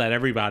let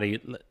everybody.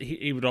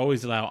 He would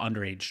always allow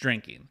underage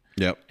drinking.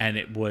 Yep. And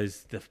it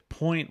was the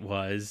point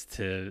was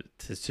to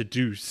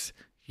seduce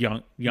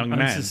young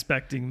men.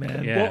 Unsuspecting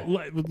man. Yeah.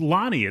 Well,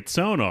 Lonnie at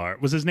Sonar,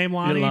 was his name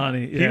Lonnie? Yeah,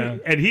 Lonnie, yeah.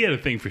 And he had a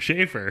thing for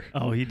Schaefer.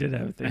 Oh, he did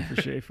have a thing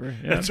for Schaefer.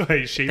 Yeah. That's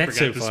why Schaefer That's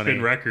got so to funny.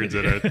 spin records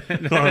at a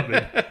club.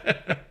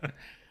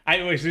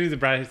 As soon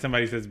as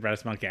somebody says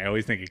Brass Monkey, I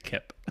always think of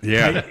Kip.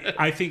 Yeah.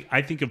 I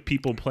think of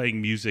people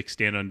playing music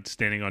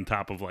standing on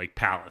top of like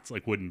pallets,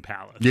 like wooden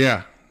pallets.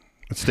 Yeah.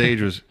 The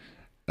stage was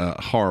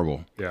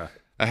horrible. Yeah.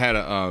 I had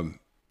an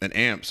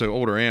amp. So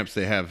older amps,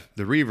 they have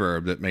the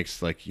reverb that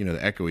makes like, the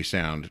echoey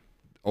sound.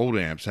 Old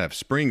amps have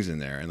springs in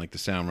there, and like the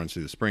sound runs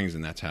through the springs,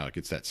 and that's how it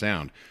gets that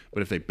sound.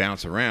 But if they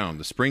bounce around,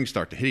 the springs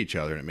start to hit each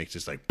other, and it makes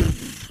this like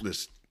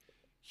this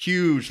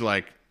huge,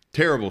 like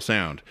terrible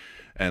sound.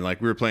 And like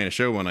we were playing a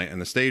show one night,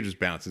 and the stage was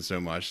bouncing so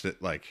much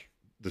that like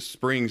the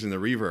springs and the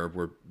reverb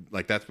were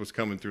like that's what's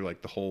coming through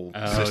like the whole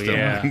system.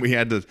 yeah. We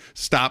had to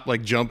stop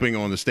like jumping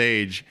on the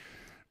stage,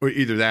 or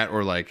either that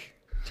or like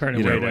Turn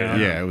it way down.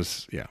 yeah, it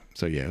was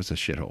So yeah, it was a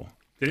shithole.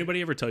 Did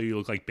anybody ever tell you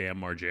look like Bam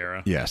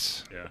Margera?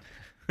 Yes, Yeah.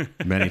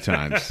 many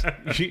times.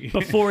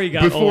 Before he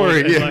got old.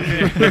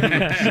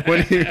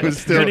 When he was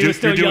still When he was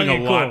still You're doing young a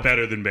and lot cool.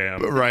 better than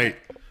Bam. right.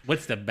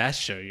 What's the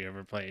best show you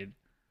ever played?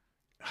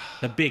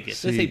 The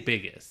biggest. Let's say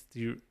biggest.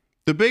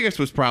 The biggest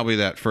was probably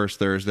that first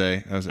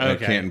Thursday. I was at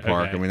Okay, Canton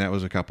Park. okay. I mean, that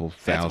was a couple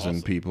thousand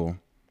awesome. people.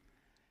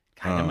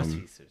 God, that must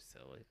be so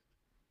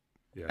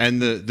silly.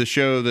 And the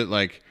show that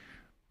like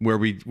where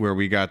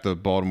we got the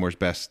Baltimore's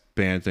best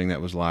band thing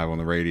that was live on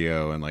the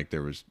radio, and like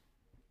there was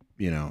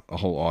a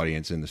whole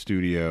audience in the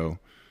studio.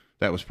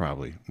 That was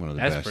probably one of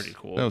the That's best. pretty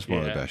cool. That was one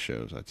of the best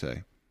shows, I'd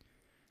say.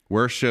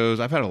 Worst shows.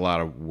 I've had a lot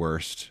of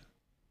worst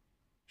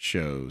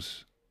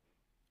shows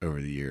over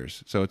the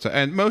years. So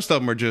and most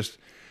of them are just,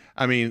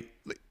 I mean,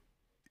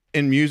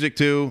 in music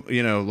too,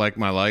 like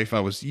my life, I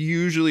was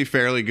usually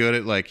fairly good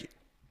at like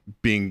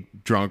being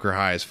drunk or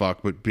high as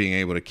fuck, but being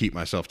able to keep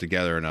myself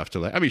together enough to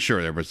like, I mean,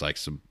 sure, there was like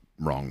some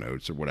wrong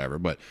notes or whatever,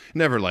 but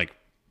never like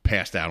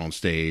passed out on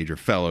stage or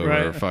fell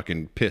over or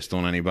fucking pissed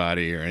on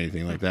anybody or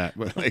anything like that.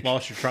 But like,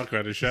 Lost your truck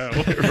at a show.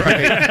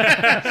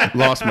 right.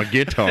 Lost my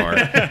guitar.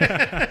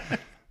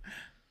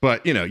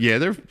 But,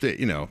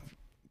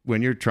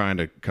 when you're trying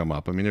to come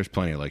up, I mean, there's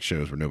plenty of like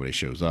shows where nobody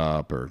shows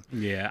up or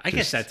Yeah, I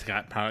guess that's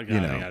probably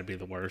got to be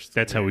the worst.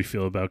 That's how we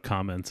feel about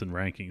comments and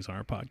rankings on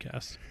our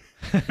podcast.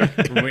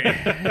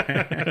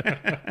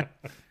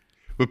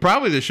 But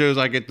probably the shows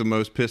I get the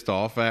most pissed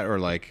off at or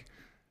like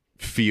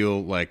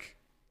feel like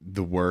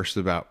the worst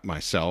about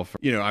myself.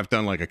 I've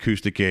done like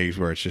acoustic gigs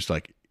where it's just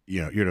like,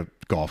 you're at a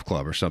golf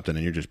club or something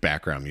and you're just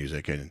background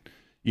music and,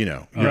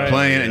 you're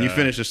playing and you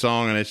finish a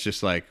song and it's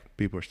just like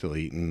people are still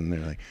eating.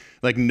 They're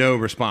like no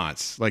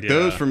response. Like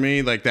those for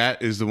me, like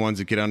that is the ones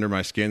that get under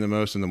my skin the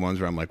most and the ones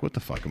where I'm like, what the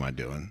fuck am I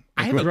doing?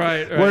 Like,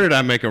 Right. Where did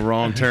I make a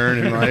wrong turn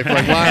in life?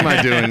 Like, why am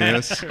I doing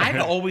this?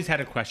 I've always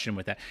had a question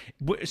with that.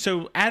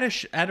 So at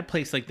a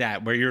place like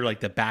that where you're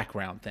like the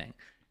background thing,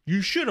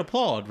 you should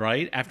applaud,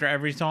 right? After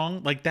every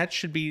song, like that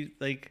should be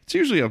like It's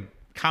usually a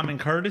common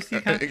courtesy.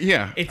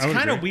 yeah. It's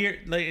kind of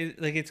weird.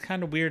 Like it's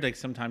kind of weird. Like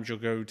sometimes you'll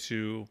go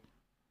to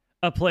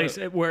A place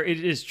where it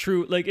is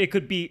true. Like it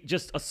could be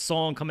just a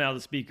song coming out of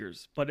the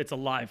speakers, but it's a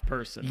live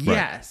person.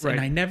 yes, Right.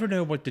 and I never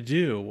know what to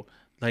do.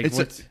 Like It's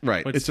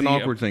It's an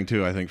awkward thing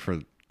too, I think, for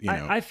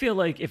I feel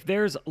like if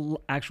there's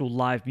actual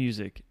live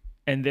music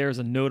and there's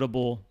a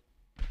notable,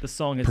 the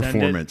song is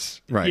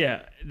performance. ended, Right.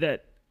 Yeah,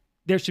 that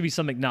there should be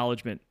some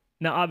acknowledgement.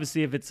 Now,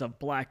 obviously, if it's a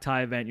black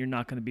tie event, you're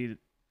not going to be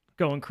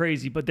going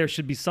crazy, but there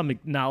should be some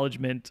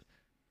acknowledgement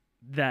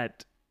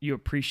that you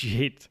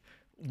appreciate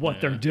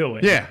what they're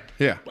doing. Yeah.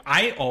 Yeah.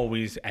 I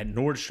always at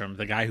Nordstrom,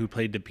 the guy who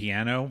played the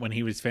piano when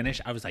he was finished,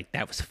 I was like,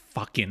 "That was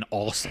fucking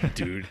awesome,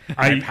 dude."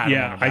 I pat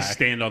him on the back.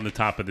 stand on the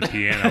top of the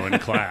piano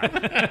and clap.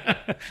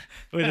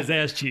 With his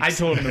ass cheeks. I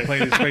told him to play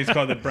this place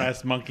called the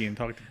Brass Monkey and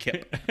talk to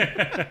Kip.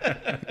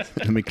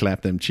 Let me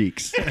clap them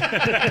cheeks.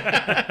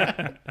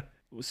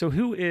 So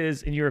who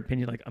is, in your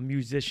opinion, like a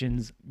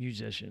musician's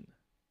musician?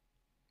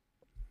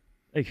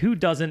 Like who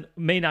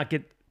may not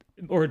get,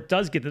 or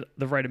does get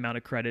the right amount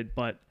of credit,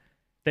 but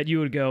that you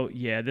would go,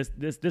 yeah, this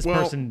Well,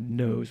 person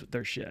knows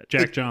their shit.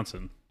 Jack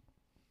Johnson.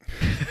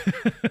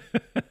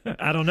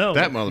 I don't know.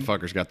 That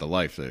motherfucker's got the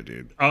life though,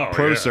 dude. Oh,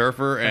 Pro yeah.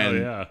 surfer and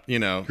yeah. you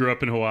know, Grew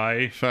up in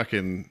Hawaii.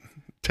 fucking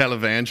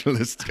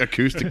televangelist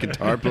acoustic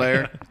guitar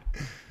player.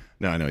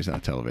 No, I know he's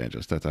not a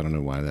televangelist. I don't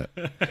know why that.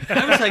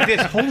 I was like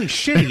this. Holy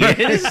shit, he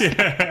is.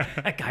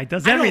 that guy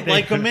does I don't everything.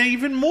 like him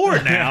even more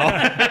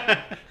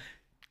now.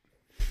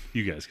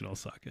 You guys can all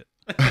suck it.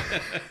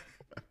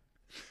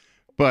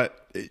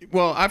 But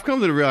well, I've come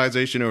to the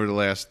realization over the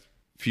last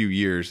few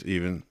years,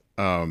 even.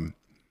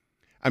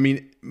 I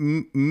mean,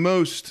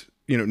 most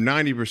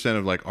 90%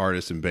 of like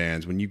artists and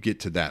bands, when you get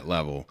to that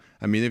level,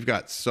 I mean, they've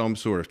got some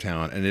sort of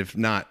talent, and if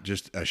not,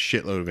 just a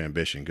shitload of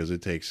ambition, because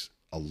it takes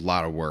a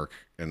lot of work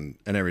and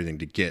everything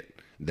to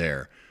get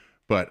there.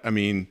 But I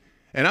mean,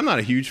 and I'm not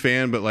a huge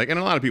fan, but like, and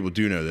a lot of people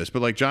do know this,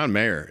 but like John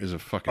Mayer is a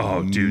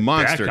fucking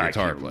monster that guy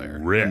guitar can player.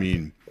 rip. I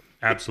mean,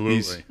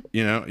 Absolutely.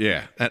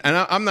 yeah. And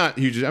I'm not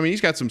huge. I mean,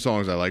 he's got some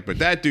songs I like, but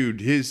that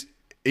dude,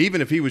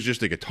 even if he was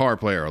just a guitar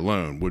player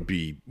alone, would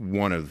be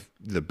one of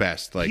the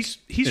best. Like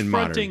He's in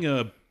fronting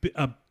modern.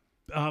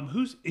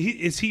 is he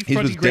He's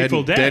fronting with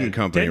Grateful Dead- Dead? Dead and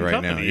Company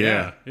right now,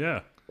 yeah.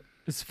 Yeah.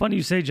 It's funny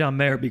you say John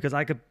Mayer because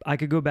I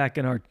could go back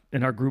in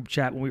our group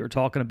chat when we were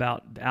talking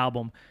about the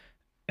album,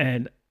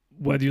 and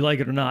whether you like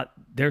it or not,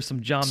 there's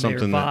some John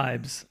Something Mayer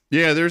that- vibes.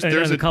 Yeah, there's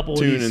a couple of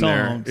tune these in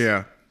songs. there.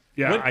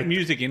 Yeah. Yeah. What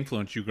music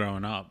influenced you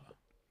growing up?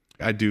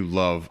 I do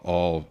love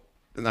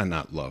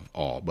not love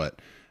all, but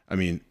I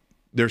mean,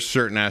 there's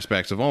certain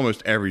aspects of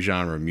almost every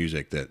genre of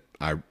music that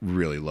I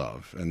really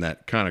love, and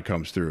that kind of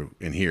comes through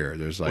in here.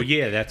 There's like, Well,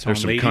 yeah, that's on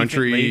there's some Lady,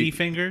 country, Lady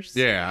Fingers.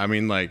 Yeah, I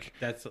mean, like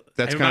That's kind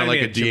of reminded like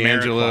me a of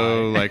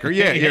D'Angelo, Jamiroquai. like, or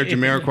yeah,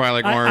 Jamiroquai,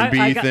 like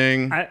R&B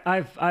thing.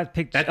 I've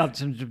picked up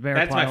some Jamiroquai.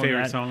 That's my on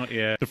favorite that. song.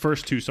 Yeah, The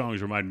first two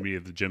songs reminded me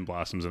of the Gin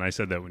Blossoms, and I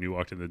said that when you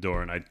walked in the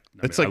door. And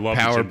It's I like love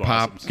the power Gin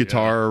pop, Blossoms.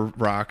 guitar,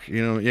 rock.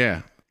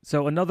 Yeah.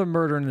 So another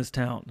murder in this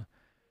town.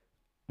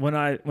 When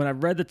I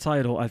read the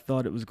title, I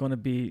thought it was going to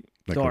be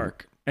Like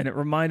dark, and it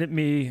reminded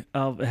me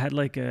of it had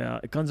like a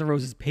Guns N'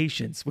 Roses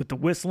 "Patience" with the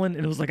whistling,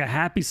 and it was like a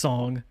happy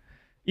song.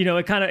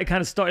 It kind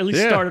of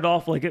started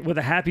off like it with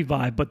a happy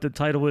vibe, but the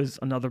title is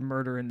 "Another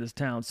Murder in This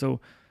Town."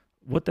 So,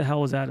 what the hell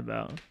was that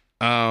about?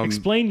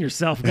 Explain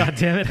yourself,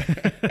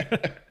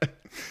 goddammit.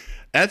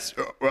 That's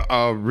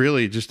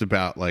really just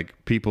about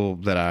like people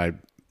that I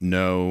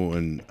know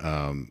and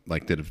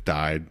like that have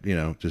died,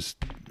 just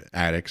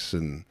addicts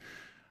and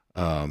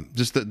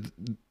just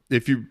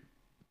if you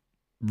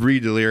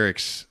read the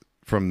lyrics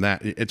from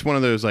that, it's one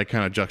of those like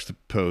kind of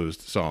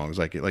juxtaposed songs.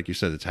 Like you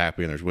said, it's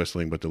happy and there's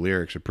whistling, but the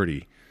lyrics are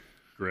pretty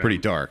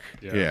dark.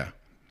 Yeah.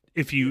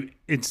 If you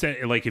think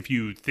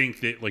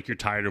that like you're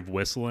tired of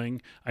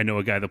whistling, I know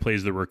a guy that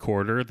plays the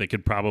recorder that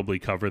could probably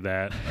cover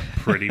that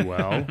pretty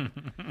well.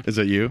 Is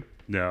that you?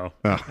 No.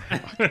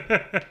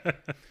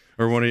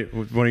 Or one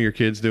of your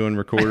kids doing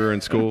recorder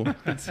in school?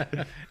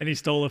 And he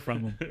stole it from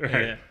him.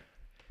 yeah.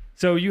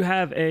 So you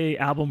have a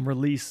album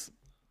release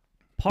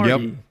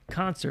party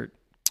concert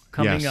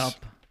coming Yes.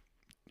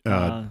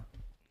 up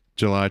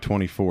July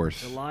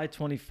 24th. July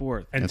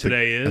 24th. And At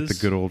today at is the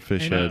good old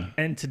Fish Head.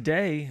 And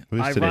today,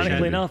 What is today, ironically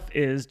Andy? enough,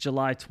 is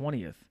July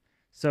 20th.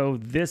 So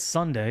this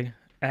Sunday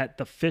at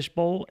the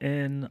Fishbowl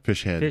in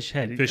Fish Head. Fish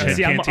Head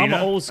See, I'm an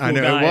Cantina? old school I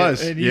know, it guy.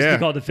 was, It used to yeah. be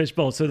called the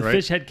Fishbowl. So the Right.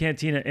 Fish Head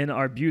Cantina in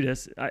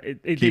Arbutus. They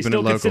Keeping still it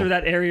local. consider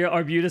that area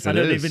Arbutus. I It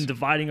know is. they've been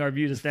dividing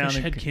Arbutus down. Fish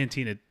in Head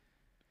Cantina.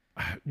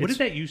 What did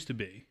that used to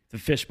be? the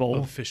Fishbowl.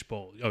 Oh, the Fish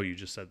Bowl. Oh, you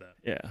just said that.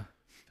 Yeah.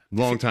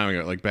 Long time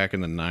ago, like back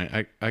in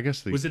the I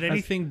guess Was it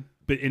anything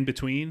but in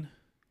between?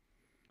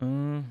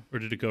 Or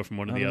did it go from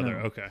one to I the don't other?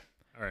 know. Okay.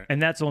 All right.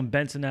 And that's on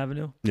Benson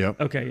Avenue. Yep.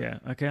 Okay, yeah.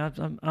 Okay,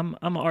 I'm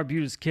an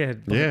Arbutus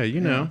kid. but, Yeah,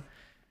 you know.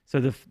 So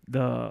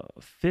the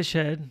Fish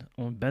Head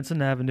on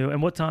Benson Avenue.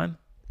 And what time?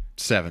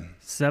 7.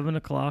 7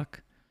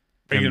 o'clock.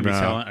 Are you And, gonna be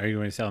selling? Are you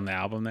going to sell the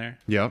album there?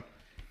 Yep.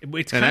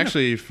 It's And kind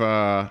actually, if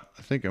I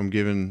think I'm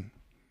giving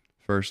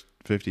first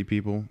 50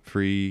 people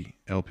free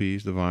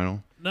LPs, the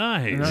vinyl.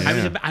 Nice.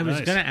 I was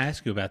Nice. gonna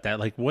ask you about that.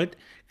 Like, what?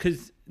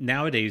 Because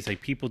nowadays,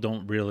 like, people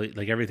don't really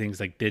like everything's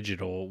like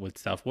digital with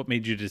stuff. What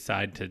made you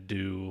decide to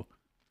do?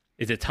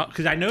 Is it tough?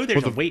 Because I know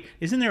there's a wait.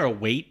 Isn't there a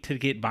wait to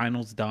get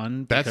vinyls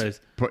done?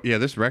 Yeah,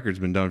 this record's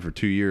been done for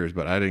 2 years,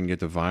 but I didn't get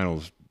the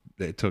vinyls.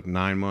 It took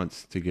 9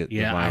 months to get the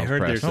Yeah, vinyls I heard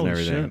pressed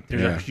there's and everything.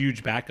 there's yeah. a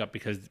huge backup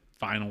because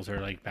vinyls are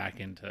like back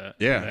into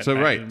Yeah, so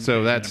back right, in- so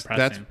in that's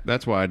pressing.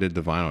 that's why I did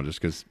the vinyl, just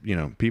because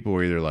people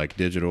were either like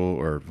digital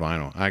or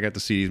vinyl. I got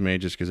the CDs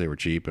made just because they were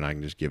cheap and I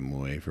can just give them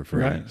away for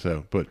free. Right.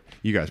 So, but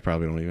you guys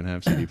probably don't even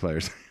have CD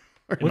players.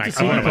 What's I the want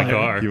CD my player?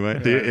 car. You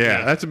went,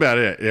 yeah, that's about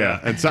it. Yeah,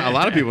 and so a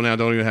lot of people now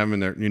don't even have them in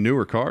their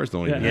newer cars.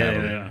 Don't even Yeah, have Yeah,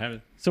 them. they don't have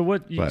it. So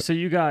what? But- So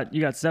you got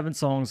 7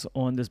 songs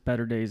on this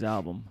Better Days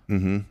album.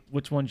 Mm-hmm.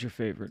 Which one's your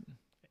favorite?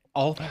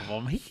 All of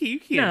them. You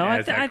can't No, I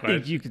ask that think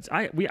question. you could.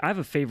 I have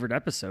a favorite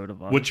episode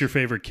of us. What's your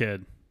favorite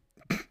kid?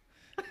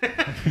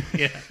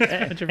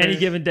 Any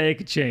given day it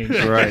could change.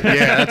 Right.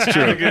 Yeah, that's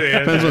true.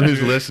 Depends on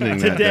who's listening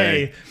that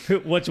day.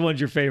 Today, which one's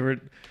your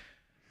favorite?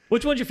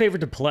 Which one's your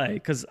favorite to play?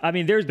 Because I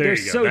mean, they're There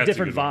you go. so That's a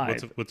different good one.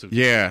 vibes. What's a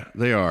Yeah,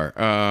 they are.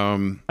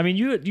 I mean,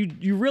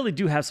 you really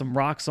do have some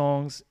rock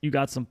songs. You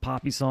got some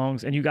poppy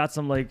songs, and you got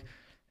some like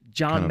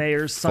John Kind of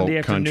Mayer's Sunday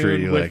folk country,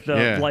 Afternoon with like, the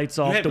yeah. lights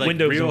You off, have, the like,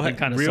 windows real- open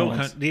kind of real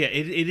songs. Yeah,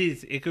 it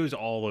is. It goes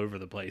all over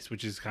the place,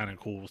 which is kind of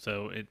cool.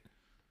 So it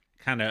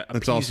kind of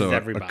It's also a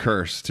everybody.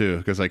 curse too,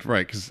 because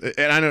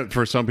and I know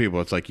for some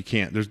people it's like you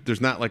can't. There's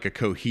not like a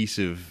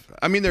cohesive.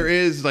 I mean, there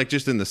is like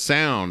just in the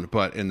sound,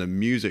 but in the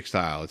music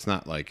style, it's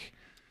not like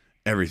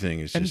everything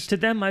is And just. to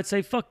them, I'd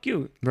say, "Fuck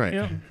you." Right.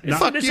 You know?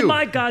 Fuck This you. is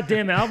my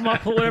goddamn album. I'll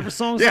put whatever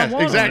songs I Yeah,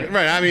 want. exactly. On it.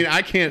 Right. I mean,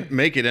 I can't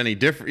make it any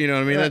different. You know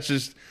what I mean? That's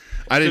just.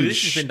 I So didn't.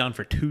 this has been done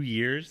for 2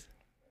 years.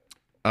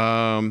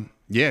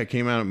 Yeah, it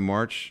came out in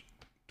March.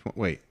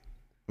 Wait,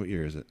 what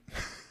year is it?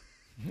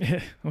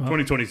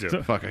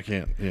 2022. Fuck, I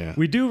can't. Yeah.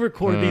 We do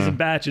record these in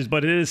batches,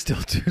 but it is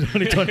still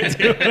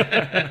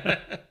 2022.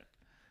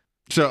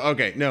 So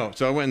okay, no.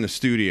 So I went in the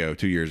studio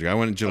 2 years ago. I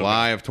went in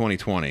July of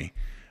 2020.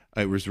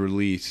 It was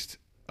released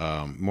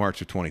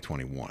March of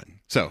 2021.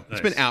 So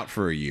it's been Nice. out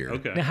for a year.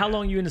 Okay. Now, how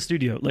long are you in the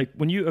studio? Like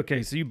when you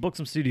so you book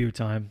some studio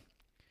time,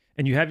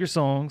 and you have your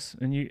songs,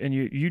 and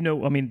you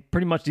know, I mean,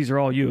 pretty much these are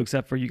all you,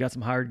 except for you got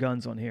some hired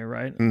guns on here,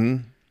 right?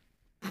 Mm-hmm.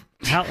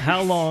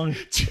 How long?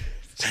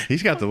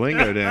 He's got the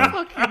lingo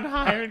down.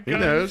 He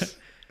knows.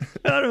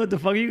 I don't know what the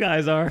fuck you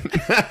guys are.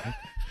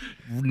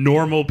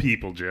 Normal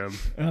people, Jim.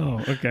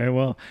 Oh, okay.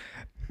 Well,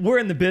 we're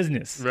in the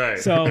business, Right,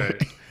 So,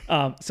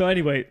 right. so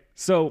anyway,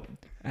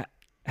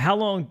 how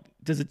long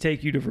does it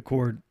take you to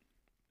record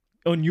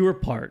on your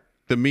part?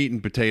 The meat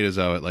and potatoes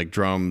of it, like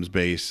drums,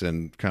 bass,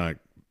 and kind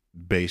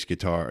of bass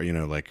guitar, you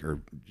know, like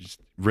or just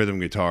rhythm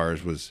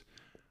guitars, was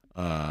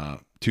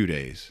 2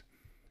 days,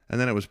 and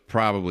then it was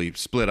probably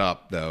split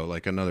up though,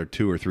 like another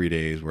 2 or 3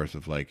 days worth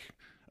of like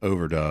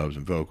overdubs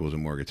and vocals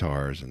and more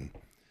guitars and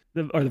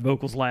Are the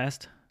vocals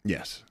last?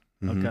 yes,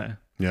 Okay.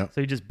 yeah. So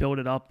you just build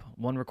it up,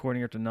 one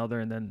recording after another,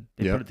 and then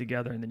they Yep. put it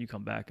together, and then you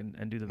come back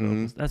and do the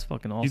vocals. That's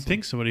fucking awesome. You'd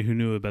think somebody who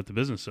knew about the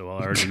business so well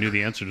already knew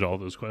the answer to all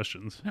those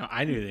questions. No,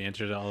 I knew the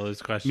answer to all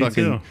those questions. Fuck.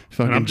 too.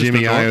 Fucking And I'm just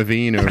Jimmy a dog.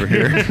 Iovine over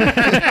here.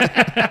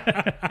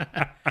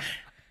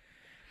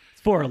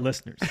 It's for our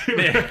listeners.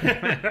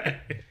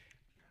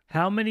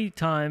 How many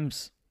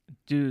times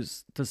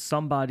does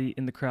somebody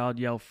in the crowd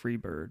yell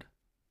 "Freebird"?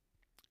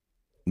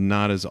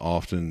 Not as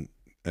often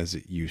as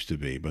it used to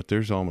be, but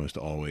there's almost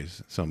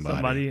always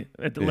somebody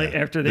At the Yeah,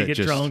 after they that get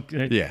just- drunk,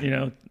 yeah. you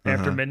know,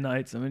 after Uh-huh.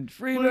 midnight. I mean,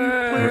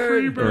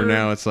 Freebird. or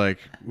now it's like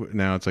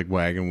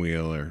Wagon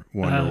Wheel or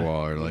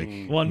Wonderwall or like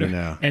Wonder. you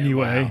know.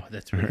 Anyway, Wow,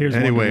 that's really here's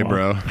Anyway,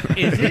 Wonderwall.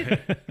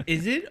 bro.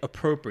 Is it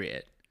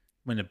appropriate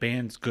when a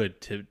band's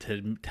good to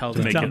tell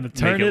them Make tell it, them to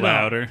turn make it it up.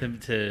 louder.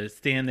 to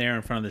stand there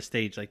in front of the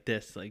stage like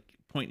this, like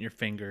pointing your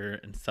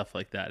finger and stuff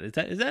like that?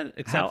 Is that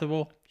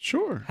acceptable?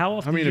 Sure. How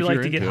often I mean, do you if like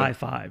you're to get into it.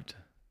 high-fived?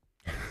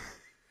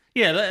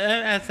 Yeah,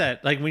 that's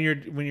that. Like when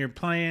you're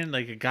playing,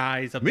 like a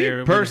guy's up Me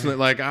there. personally,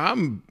 like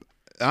I'm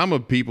a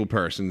people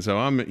person, so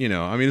I'm I mean,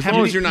 as How long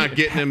many- as you're not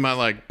getting in my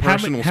like How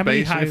personal many, how many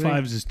space. or high anything.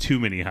 fives is too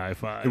many high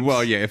fives?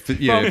 Well, yeah, if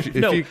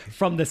you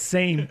from the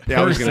same person.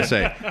 yeah, I was gonna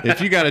say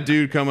if you got a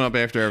dude coming up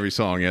after every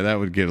song, yeah, that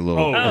would get a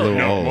little Oh, little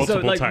no, old.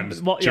 multiple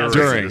times during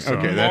During, the song.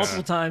 okay, that's-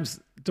 multiple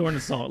times during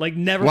the song. Like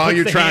never While puts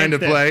you're the trying to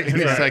hands play,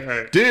 down. it's like,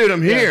 right. dude,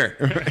 I'm here.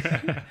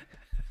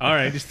 All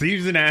right,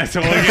 Steve's an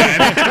asshole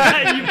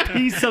again. You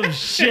piece of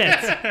shit.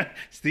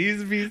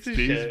 Steve's a piece of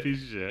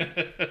Piece shit.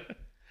 of shit.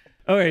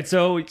 All right,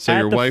 so at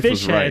your the wife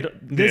was Fish Head right.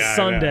 this Yeah, I know.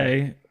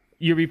 Sunday,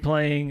 you'll be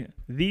playing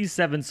these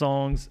 7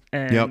 songs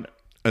and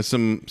Yep,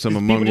 some people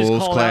Among just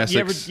Wolves call out.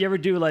 classics. You ever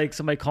do like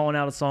somebody calling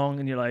out a song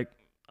and you're like,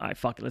 all right,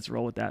 fuck it, let's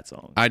roll with that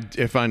song.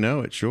 If I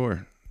know it,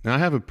 sure. Now I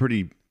have a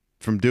pretty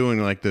from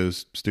doing like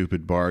those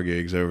stupid bar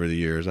gigs over the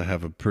years. I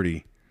have a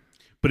pretty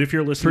But if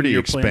you're listening, pretty you're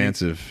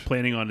expansive.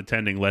 planning on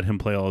attending, let him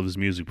play all of his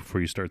music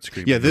before you start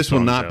screaming. Yeah, the this will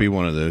songs not out. be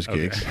one of those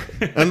gigs,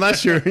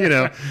 unless you're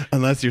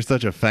unless you're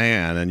such a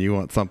fan and you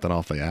want something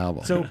off the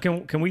album. So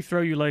can we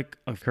throw you like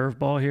a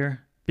curveball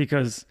here?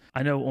 Because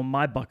I know on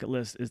my bucket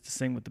list is to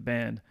sing with the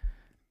band,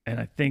 and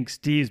I think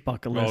Steve's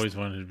bucket I've list always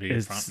wanted to be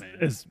a front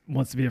man.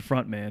 wants to be a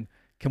front man.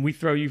 Can we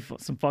throw you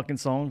some fucking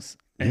songs?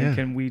 And Yeah.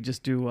 can we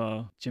just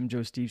do Jim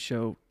Joe Steve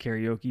show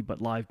karaoke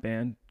but live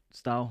band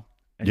style?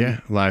 And yeah,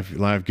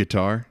 live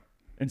guitar.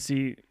 and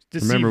see. To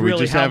Remember, see we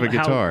really just how, have a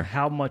guitar.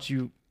 How much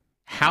you.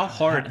 How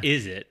hard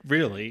is it,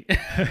 really?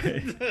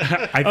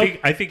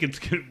 I think it's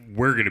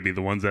we're going to be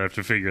the ones that have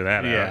to figure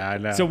that out. I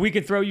know. So we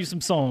can throw you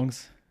some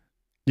songs,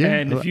 Yeah,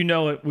 and if you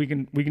know it, we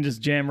can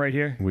just jam right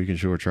here, we can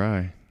sure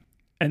try.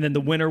 and then the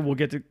winner will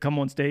get to come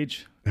on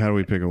stage. How do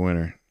we pick a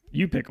winner?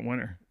 You pick a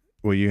winner.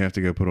 Well, you have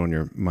to go put on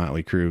your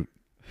Motley Crue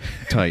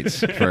tights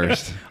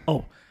first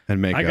Oh,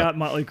 and make I up. got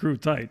Motley Crue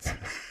tights.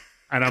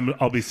 And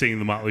I'll be singing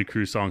the Motley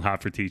Crue song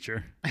 "Hot for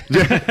Teacher."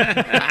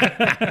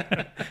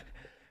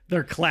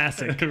 They're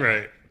classic.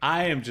 Right.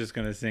 I am just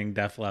gonna sing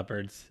Def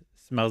Leppard's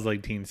 "Smells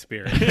Like Teen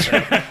Spirit."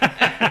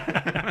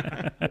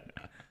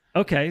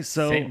 Okay,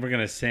 so We're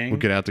gonna sing. We'll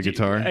get out the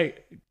guitar. hey,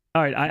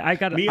 all right, I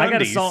got a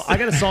MeUndies. song. I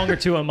got a song or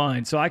two on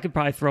mine, so I could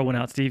probably throw one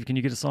out. Steve, can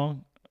you get a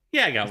song?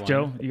 Yeah, I got one.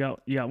 Joe, you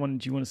got one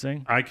that you want to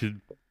sing? I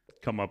could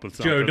come up with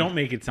something. Joe, don't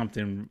make it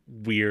something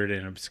weird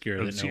and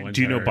obscure that no one's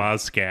Do you know heard.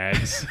 Boz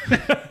Scaggs?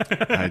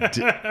 I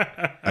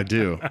do. I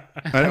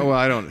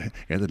don't.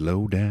 Yeah, the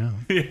low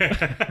down.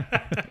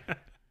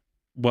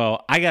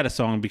 Well, I got a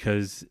song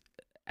because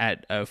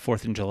at a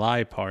 4th of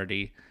July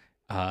party,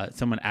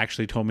 someone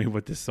actually told me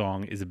what this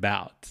song is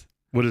about.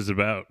 What is it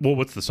about? Well,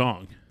 what's the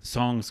song? The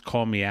song's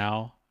Call Me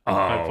Al.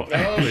 Oh,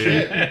 Oh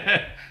shit!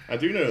 I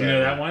do know that. You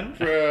know that one?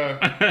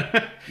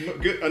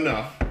 Good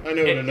enough. I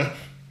know it enough.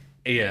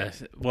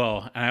 Yes.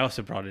 Well, and I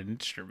also brought an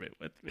instrument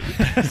with me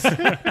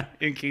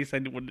in case I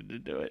wanted to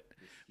do it.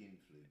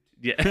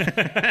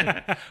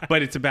 Yeah.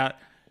 But it's about,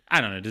 I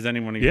don't know. Does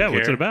anyone even care?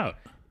 what's it about?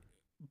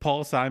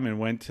 Paul Simon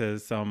went to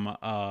some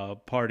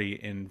party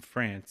in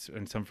France,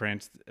 and some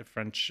French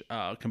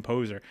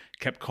composer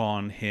kept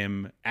calling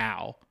him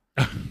Al,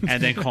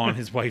 and then calling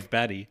his wife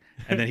Betty,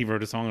 and then he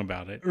wrote a song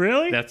about it.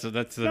 Really? That's the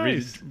Nice.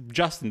 reason.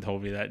 Justin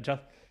told me that.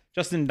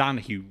 Justin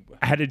Donahue.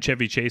 How did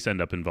Chevy Chase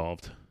end up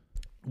involved?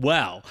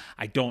 Well,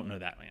 I don't know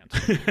that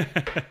answer.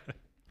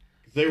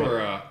 They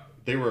were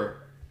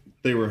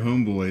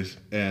homeboys,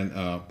 and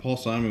Paul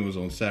Simon was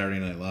on Saturday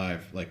Night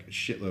Live like a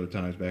shitload of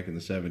times back in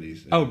the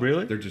 70s. Oh,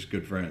 really? They're just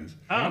good friends.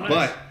 Oh, nice.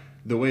 But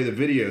the way the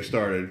video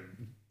started,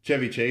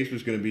 Chevy Chase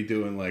was going to be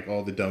doing like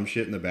all the dumb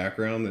shit in the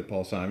background that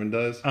Paul Simon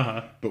does.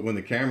 Uh-huh. But when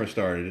the camera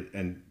started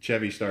and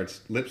Chevy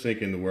starts lip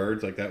syncing the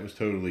words, like that was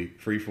totally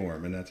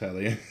freeform, and that's how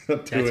they ended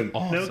up doing.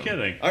 awesome. No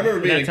kidding. I remember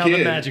being That's a how kid.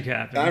 the magic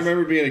happens. I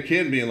remember being a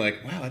kid and being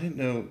like, wow, I didn't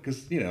know,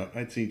 because,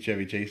 I'd seen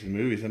Chevy Chase's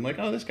movies. I'm like,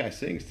 oh, this guy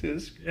sings too.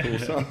 This is a cool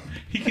song.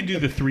 He can do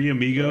the Three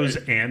Amigos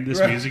and this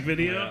music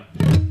video.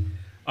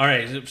 All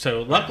right,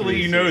 so luckily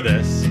you know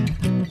this,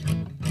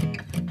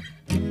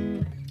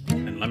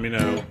 and let me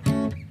know.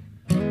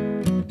 All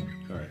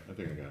right, I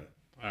think I got it.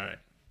 All right,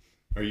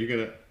 Are you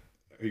gonna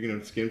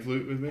skin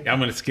flute with me? I'm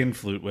gonna skin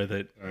flute with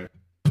it. All right.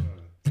 1,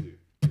 2,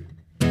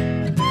 3.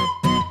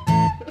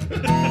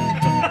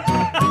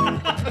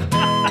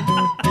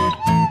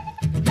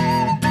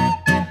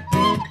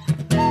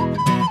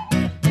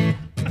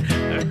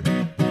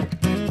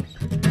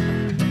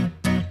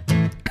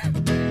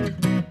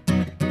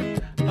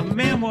 A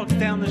man walks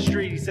down the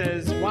street. He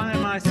says, "Why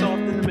am I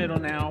soft in the middle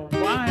now?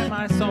 Why am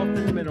I soft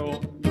in the middle?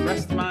 The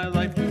rest of my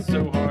life is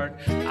so hard.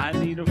 I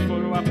need a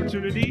photo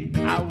opportunity.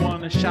 I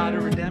want a shot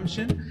of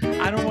redemption.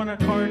 I don't want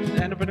to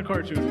end up in a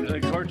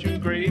cartoon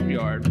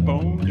graveyard.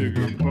 Bone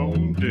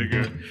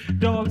digger.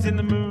 Dogs in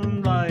the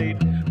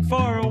moonlight,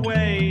 far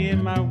away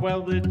in my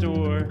welded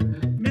door.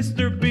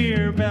 Mr.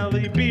 Beer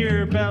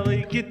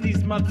Belly, get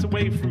these mutts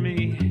away from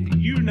me.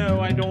 You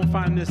know I don't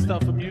find this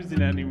stuff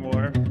amusing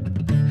anymore.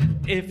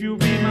 If you'll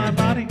be my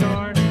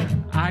bodyguard,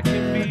 I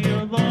can be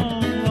your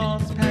long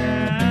lost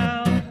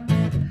pal.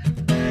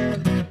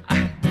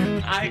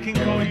 I can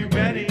call you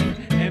Betty,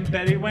 and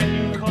Betty, when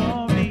you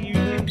call me, you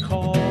can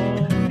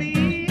call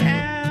me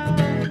Al.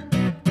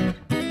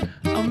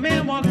 A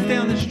man walks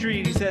down the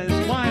street, he says,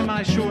 why am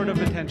I short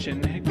of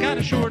attention? Got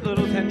a short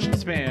little attention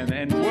span,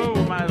 and whoa,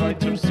 my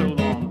lights are so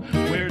long.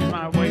 Where's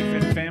my wife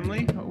and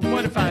family?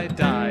 What if I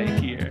die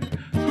here?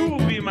 Who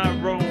will be my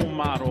role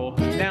model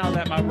now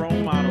that my role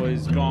model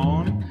is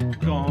gone?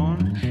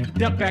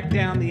 Duck back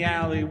down the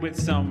alley with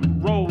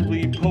some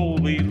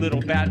roly-poly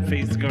little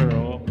bat-faced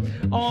girl.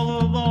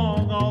 All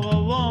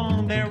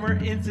along, there were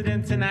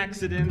incidents and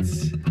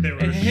accidents. There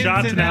were hints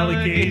shots and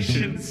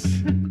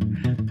allegations.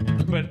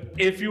 But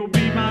if you'll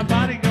be my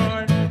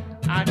bodyguard,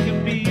 I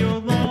can be your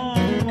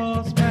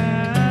long-lost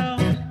pal.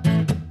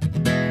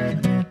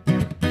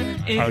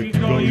 If you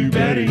call you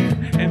Betty,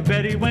 and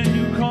Betty, when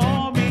you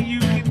call me, you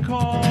can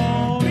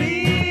call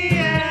me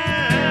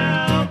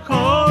out.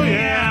 Call me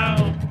out.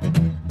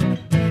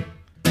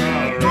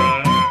 All right.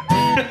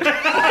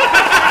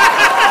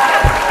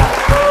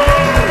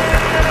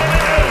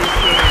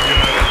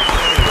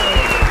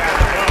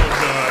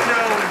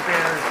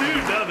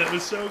 Dude, no, that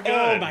was so good.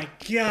 Oh my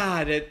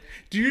god!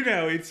 Do you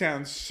know it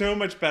sounds so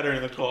much better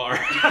in the car?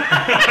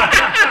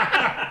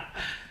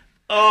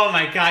 Oh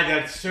my god,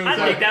 that's so I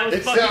think that was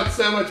It fucking. sounds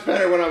so much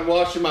better when I'm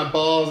washing my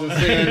balls and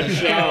sitting in the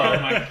shower.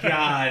 Oh my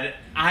god.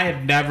 I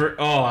have never.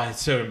 Oh,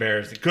 it's so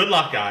embarrassing. Good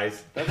luck,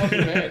 guys. That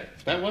wasn't bad.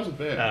 That wasn't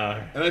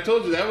bad. And I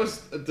told you that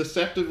was a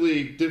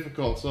deceptively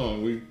difficult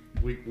song.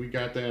 We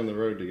got down the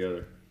road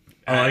together.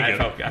 I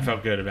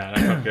felt good about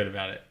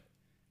it.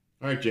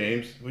 All right,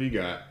 James, what do you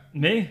got?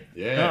 Me?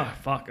 Yeah. Oh,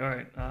 fuck. All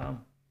right.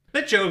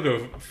 Let Joe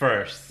go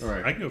first. All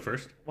right. I can go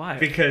first. Why?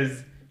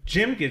 Because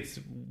Jim gets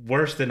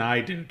worse than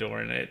I do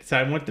during it. So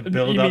I want to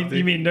build up.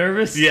 You mean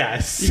nervous?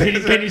 Yes.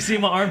 Can you see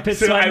my armpits?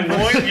 So I sweating?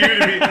 want you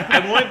to be.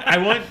 I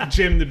want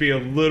Jim to be a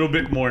little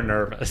bit more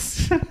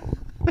nervous.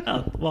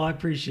 Oh, well, I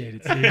appreciate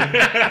it, Steve.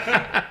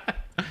 I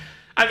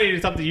mean,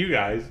 it's up to you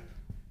guys.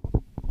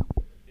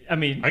 I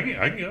mean, I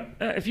can go.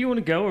 if you want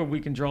to go, or we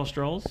can draw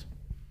straws.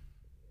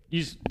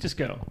 You just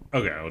go.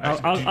 Okay.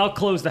 I'll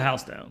close the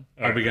house down.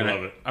 Are we gonna?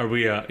 Love it. Are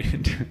we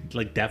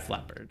like Def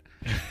Leppard?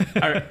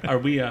 Are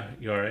we?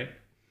 You all right?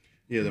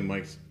 Yeah, the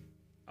mic's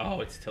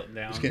Oh, it's tilting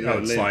down. Oh,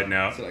 it's sliding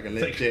out. It's like a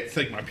limp dick. It's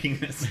like my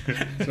penis.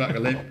 It's like a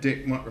limp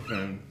dick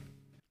microphone.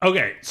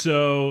 Okay,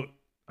 so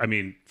I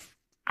mean,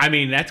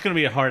 that's going to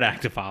be a hard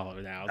act to follow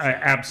now. So.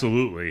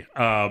 absolutely.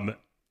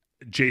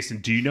 Jason,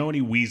 do you know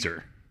any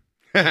Weezer?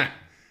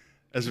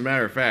 As a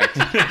matter of fact.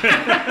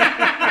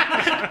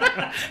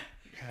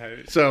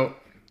 So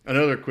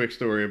another quick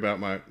story about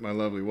my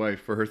lovely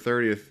wife. For her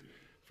 30th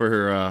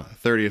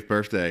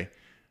birthday,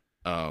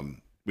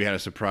 we had a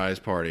surprise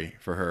party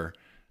for her,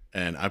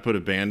 and I put a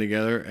band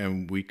together,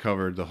 and we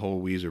covered the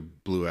whole Weezer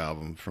Blue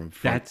album from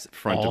front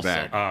awesome. to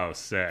back Oh,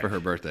 sick. for her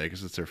birthday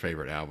because it's her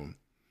favorite album.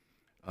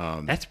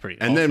 That's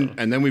pretty And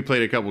awesome. then we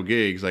played a couple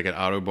gigs like at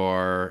Auto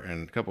Bar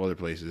and a couple other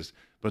places,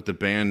 but the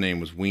band name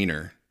was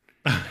Wiener.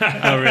 Oh,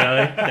 really?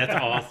 That's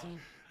awesome.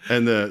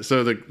 And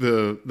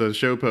the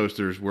show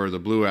posters were the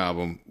Blue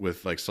album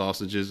with like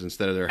sausages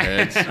instead of their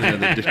heads.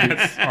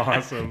 That's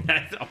awesome.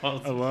 That's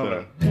awesome. I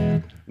love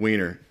it.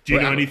 Wiener. Do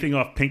you know anything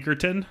off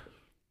Pinkerton?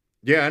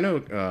 Yeah, I know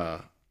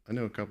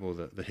a couple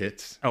of the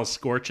hits. El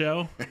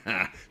Scorcho?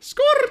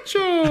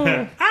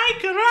 Scorcho.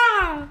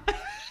 Ay,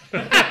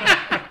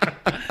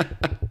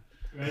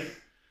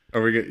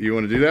 Are we good? You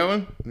want to do that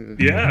one?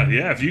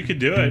 Yeah, if you could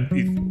do it.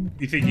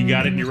 You think you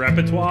got it in your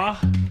repertoire?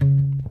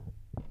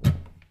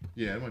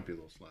 Yeah, it might be a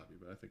little sloppy,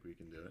 but I think we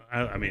can do it.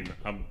 I mean,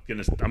 I'm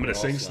gonna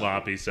sing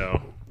sloppy,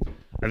 so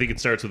I think it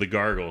starts with a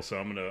gargle. So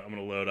I'm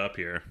gonna load up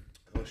here.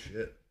 Oh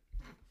shit,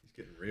 he's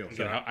getting real.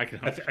 So I can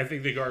help. I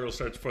think the gargle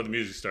starts before the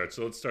music starts.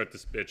 So let's start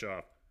this bitch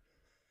off.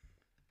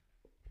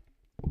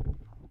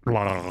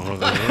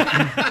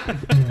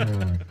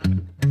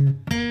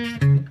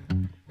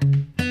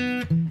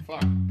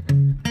 Fuck.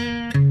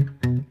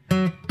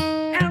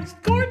 El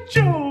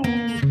Scorcho,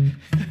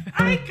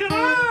 ay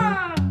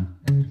caramba.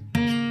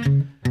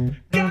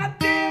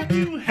 Goddamn,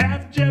 you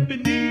half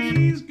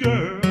Japanese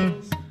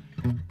girls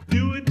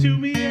do it to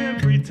me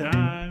every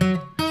time.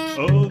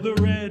 Oh, the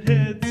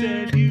redhead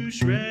said you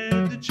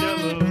shred the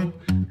cello,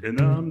 and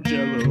I'm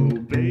jello,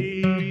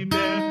 baby.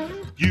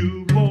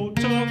 You won't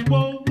talk,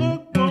 won't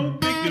look,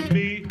 won't think of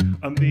me.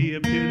 I'm the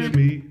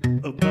epitome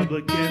of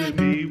public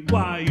enemy.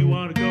 Why you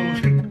wanna go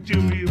and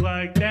do me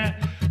like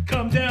that?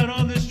 Come down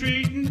on the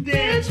street and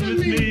dance with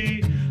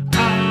me.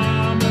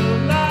 I'm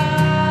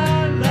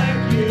alive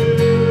like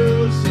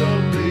you, so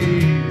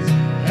please,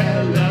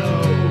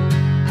 hello.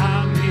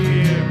 I'm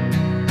here,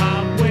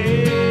 I'm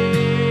waiting.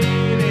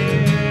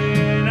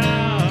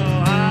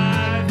 Oh,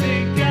 I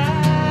think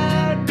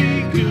I'd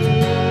be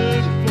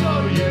good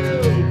for you,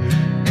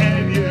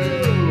 and you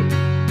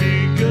be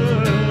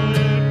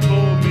good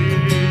for me.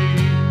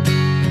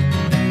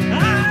 I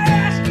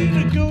asked you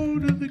to go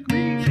to the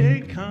Green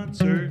Day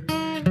concert.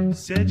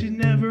 Said you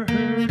never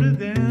heard of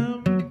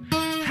them.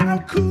 How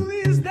cool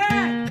is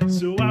that?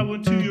 So I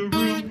went to your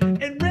room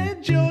and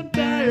read your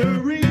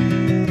diary.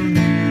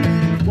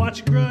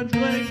 Watch grunge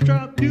legs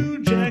drop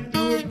New Jack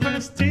through a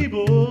press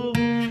table.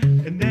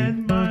 And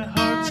then my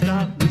heart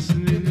stopped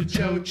listening to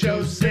Cho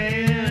Cho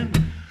saying,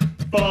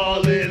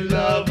 fall in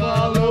love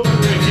all over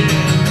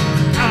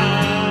again.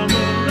 I'm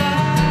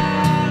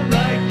alive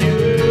like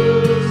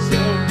you,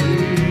 so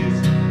please,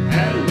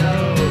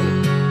 hello.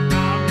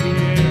 I'm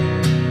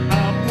here,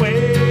 I'm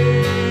waiting.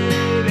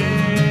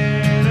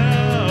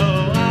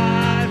 Oh,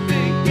 I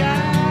think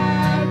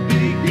I'd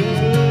be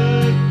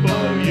good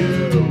for you,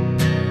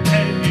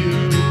 and you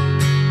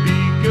be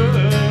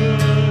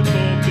good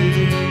for me.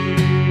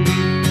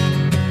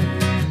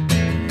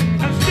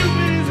 How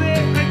stupid is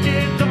it? I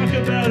can't talk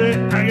about it.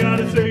 I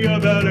gotta sing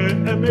about it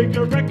and make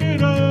a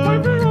record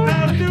of.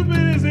 How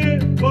stupid is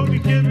it? Won't you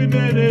give me a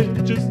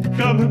minute? Just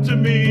come up to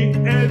me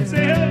and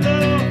say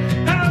hello.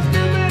 How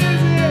stupid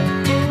is it?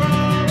 For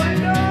all I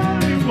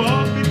know, you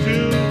want me to,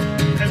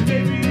 and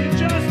maybe you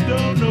just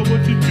don't know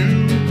what to do,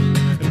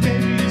 and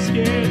maybe you're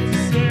scared to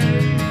say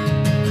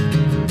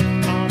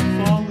I'm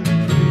falling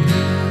for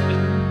you.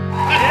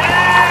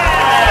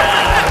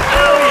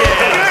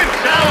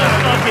 That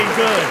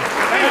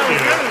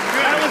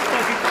was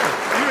fucking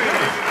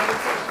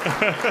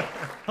good.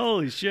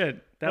 Holy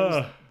shit. That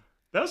was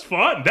That was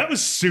fun. That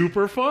was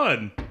super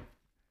fun.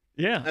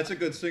 yeah. That's a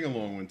good sing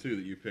along one too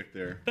that you picked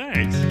there.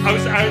 Thanks.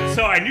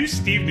 So I knew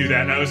Steve knew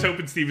that, and I was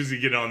hoping Steve was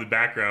gonna get on the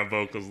background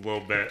vocals a little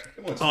bit.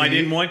 Come on, Oh, I Steve.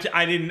 didn't want to.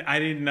 I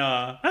didn't.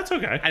 That's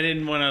okay. I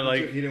didn't want to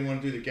like. He didn't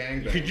want to do the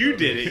gangbang. Because you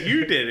did it,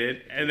 you did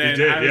it, and then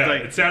did, I was yeah.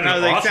 like, It sounded I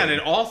was like, awesome. sounded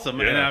awesome,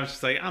 and Yeah. I was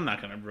just like, I'm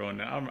not gonna ruin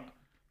it.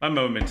 My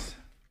moments.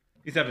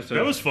 These episodes.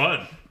 That was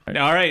fun.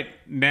 All right.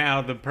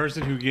 Now the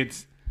person who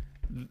gets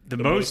the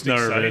most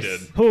nervous.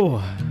 excited.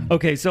 Oh,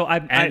 okay. So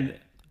And-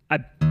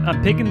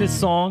 I'm picking this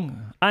song.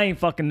 I ain't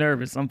fucking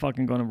nervous. I'm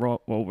fucking gonna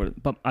roll over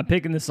it. But I'm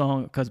picking this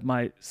song because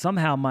my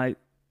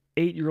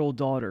 8-year-old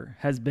daughter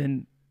has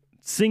been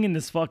singing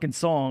this fucking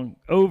song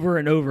over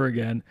and over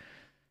again.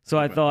 So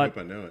I I thought, hope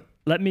I know it.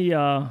 let me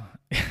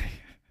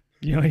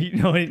you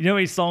know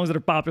any songs that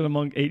are popular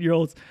among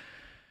 8-year-olds?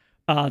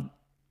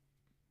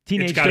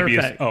 Teenage It's got to be.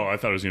 Dirtbag. I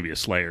thought it was going to be a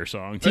Slayer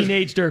song.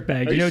 Teenage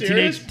Dirtbag. Are You you know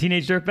serious?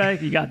 Teenage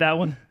Dirtbag? You got that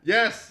one?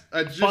 Yes,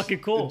 I just Fucking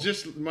cool.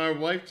 Just my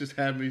wife just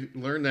had me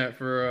learn that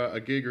for a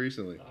gig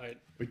recently.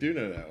 We do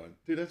know that one,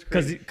 dude. That's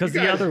crazy. Because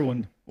You the guys- other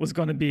one was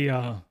going to be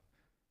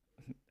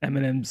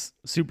Eminem's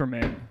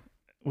Superman,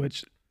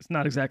 which is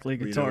not exactly a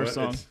you know guitar what?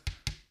 song.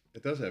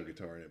 It does have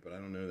guitar in it, but I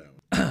don't know that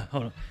one.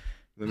 Hold on.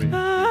 Let me.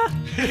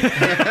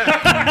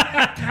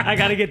 I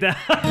gotta get that.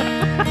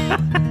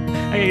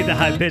 I gotta get the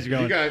high pitch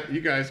going.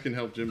 You guys can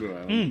help Jimbo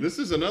out. This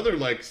is another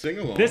like sing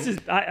along. This is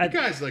you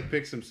guys like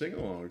pick some sing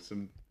alongs,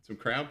 some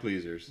crowd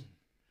pleasers.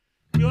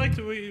 We like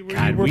to.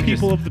 We're we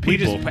people just, of the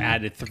people. We just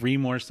added 3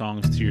 more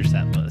songs to your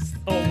set list.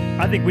 Oh,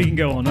 I think we can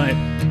go all night.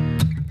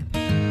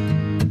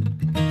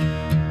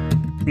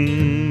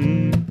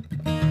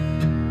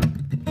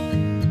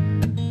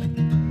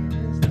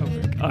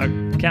 All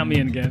right, count me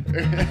in again.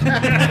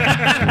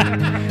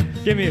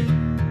 Give me.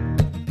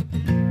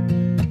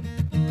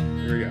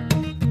 Here we go.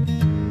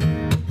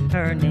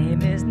 Her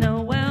name is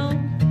Noelle.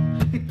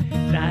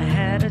 I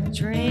had a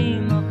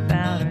dream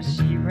about her.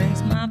 She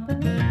rings my bell.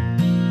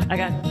 I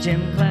got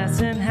gym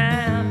class in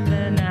half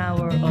an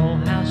hour. Oh,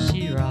 how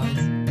she rocks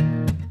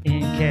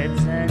in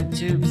kids and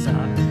tube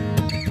socks.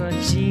 But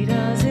she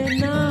doesn't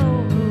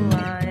know who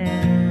I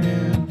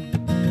am,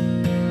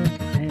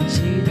 and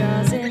she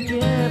doesn't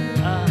give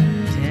a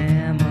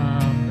damn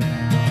about.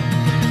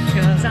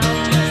 'Cause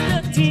I'm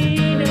just a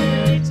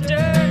teenage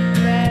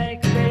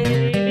dirtbag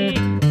baby.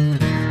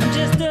 I'm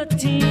just a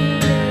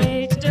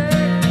teenage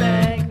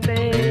dirtbag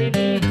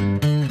baby.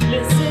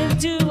 Listen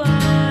to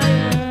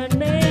Iron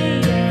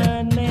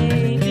Maiden,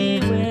 maybe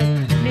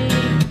with me.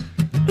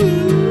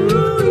 Ooh.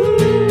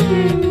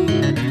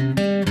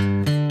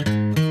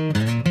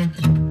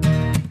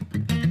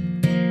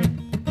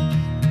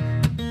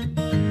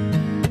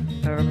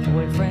 Her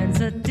boyfriend's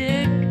a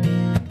dick,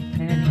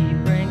 and he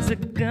brings a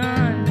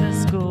gun to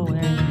school,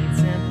 and he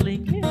simply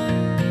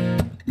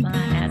kicks my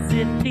ass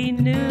if he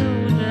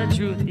knew the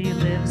truth. He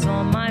lives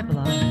on my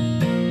block,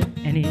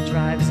 and he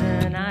drives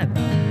an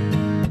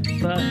Eyebrow,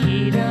 but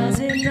he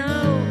doesn't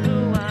know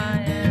who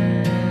I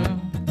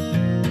am,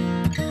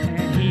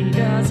 and he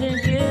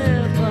doesn't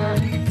give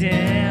a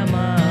damn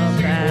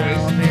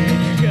about me.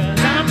 'Cause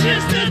I'm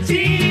just a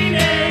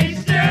teenage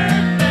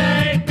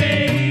dirtbag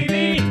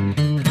baby.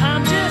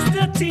 I'm just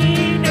a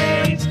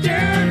teenage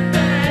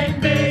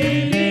dirtbag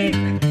baby.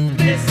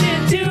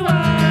 Listen to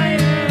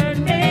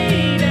Iron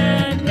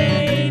Maiden,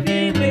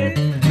 maybe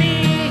with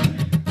me.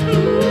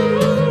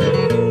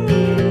 Ooh.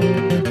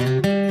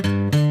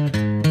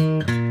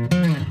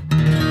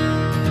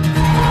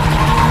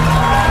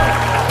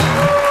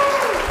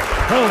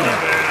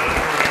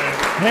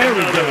 There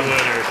we Another go.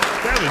 winner.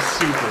 That was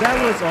super. That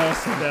fun. was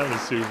awesome. That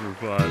was super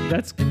fun.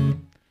 That's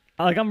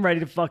like I'm ready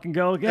to fucking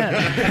go again.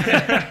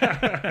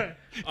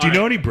 Do you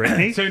know any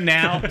Britney? So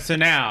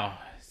now,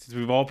 since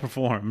we've all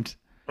performed,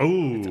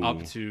 Oh,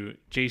 up to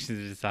Jason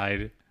to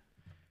decide.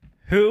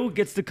 Who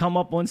gets to come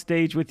up on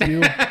stage with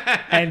you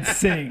and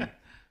sing?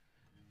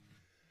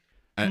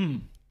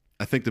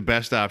 I think the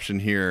best option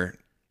here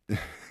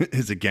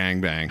is a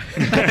gangbang.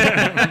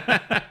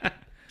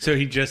 So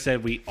he just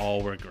said we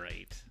all were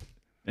great.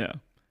 Yeah.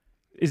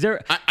 Is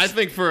there? I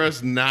think for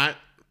us not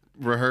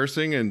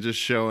rehearsing and just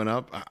showing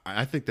up,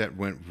 I think that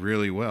went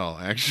really well,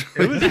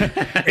 actually.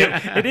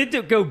 It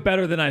did go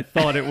better than I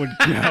thought it would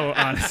go,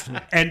 honestly.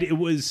 and it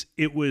was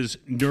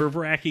nerve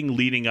wracking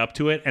leading up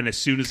to it, and as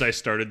soon as I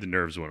started, the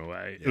nerves went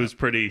away. It was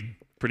pretty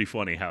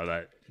funny how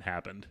that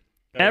happened.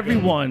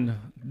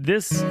 Everyone,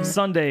 this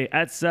Sunday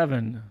at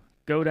 7,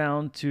 go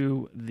down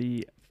to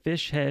the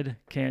Fishhead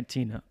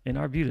Cantina in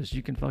Arbutus.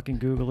 You can fucking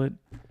Google it.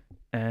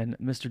 And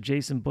Mr.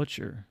 Jason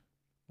Butcher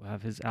will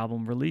have his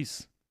album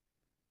release.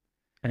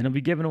 And it'll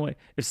be given away.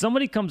 If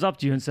somebody comes up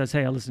to you and says,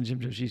 "Hey, I listen to Jim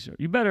Joe Show,"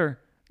 you better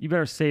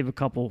save a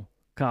couple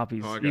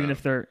copies, Oh, I got even it.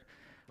 if they're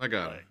I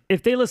got it.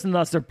 if they listen to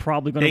us, they're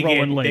probably going to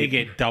roll in late. They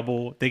get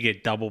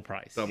double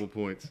price. Double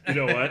points. You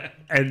know what?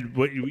 And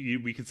what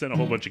we can send a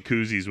whole bunch of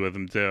koozies with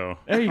them too.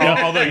 There you go.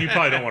 Although you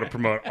probably don't want to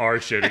promote our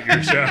shit at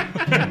your show.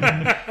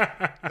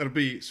 That'll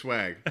be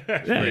swag.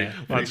 Yeah.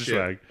 Lots of shit.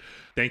 swag.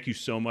 Thank you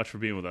so much for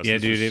being with us. Yeah,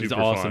 This dude, it was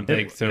super awesome. fun.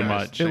 Thanks so Guys,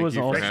 much. thank was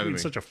you for awesome. having You're me.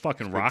 such a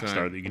fucking good rock time.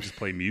 star that you can just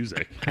play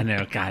music. I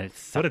know, God, it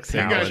What a sucks.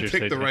 talent. You guys You're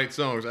picked the right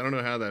songs. I don't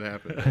know how that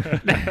happened.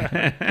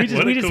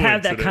 What we a just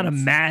have that kind of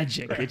coincidence.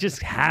 magic. It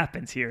just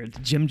happens here at the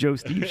Jim Joe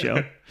Steve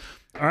Show.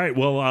 All right.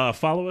 Well,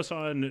 follow us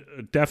on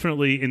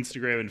definitely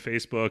Instagram and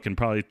Facebook and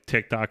probably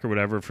TikTok or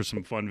whatever for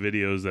some fun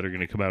videos that are going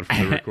to come out from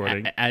the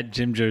recording. At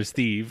Jim Joe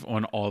Steve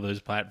on all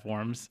those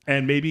platforms.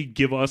 And maybe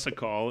give us a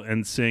call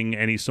and sing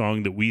any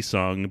song that we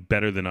sung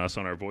better than us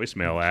on our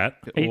voicemail at.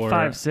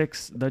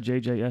 856 the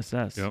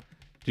JJSS. Yep.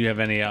 Do you have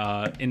any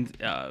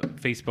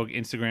Facebook,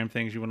 Instagram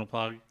things you want to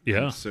plug?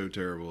 Yeah. I'm so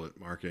terrible at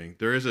marketing.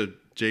 There is a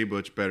J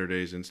Butch Better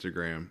Days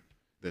Instagram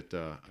that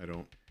I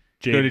don't.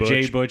 Go to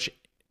J Butch.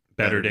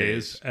 Better Better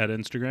Days Days. at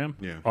Instagram.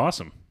 Yeah.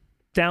 Awesome.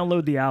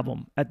 Download the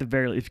album at the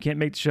very least. If you can't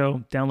make the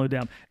show, download the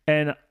album.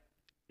 And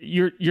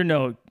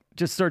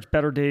just search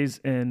Better Days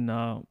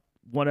in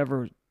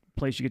whatever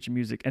place you get your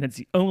music, and it's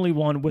the only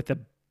one with a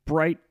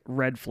bright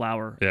red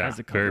flower as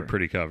a cover. Very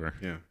pretty cover.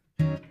 Yeah.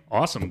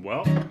 Awesome.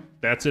 Well,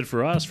 that's it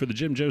for us for the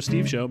Jim Joe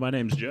Steve Show. My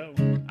name's Joe,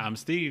 I'm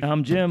Steve.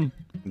 I'm Jim.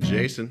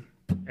 Jason.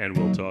 and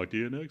we'll talk to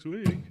you next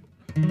week.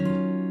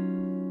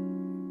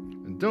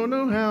 Don't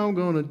know how I'm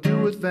gonna do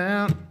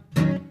without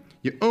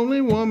your only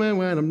woman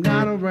when I'm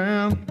not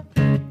around.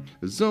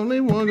 There's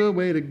only one good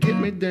way to get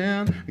me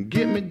down,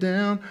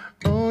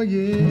 oh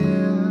yeah.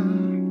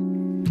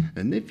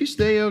 And if you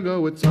stay or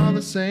go, it's all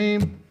the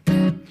same.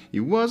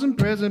 You wasn't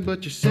present,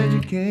 but you said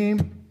you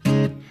came.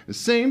 The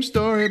same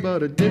story,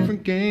 but a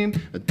different game,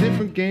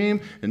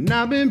 and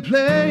I've been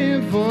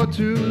playing for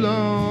too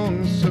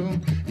long. So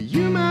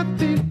you might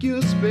think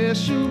you're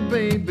special,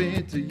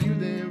 baby, to you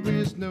there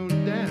is no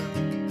doubt.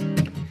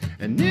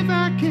 And if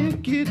I can't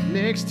get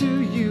next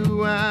to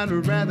you, I'd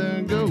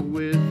rather go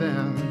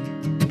without.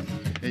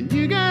 And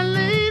you got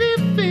lady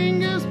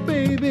fingers,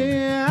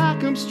 baby, I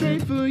come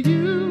straight for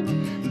you.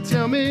 And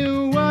tell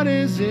me, what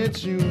is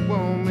it you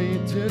want me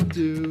to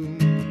do?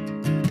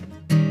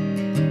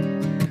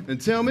 And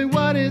tell me,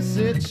 what is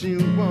it you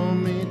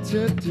want me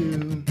to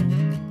do?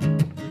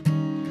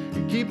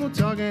 And keep on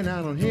talking,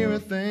 I don't hear a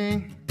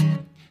thing.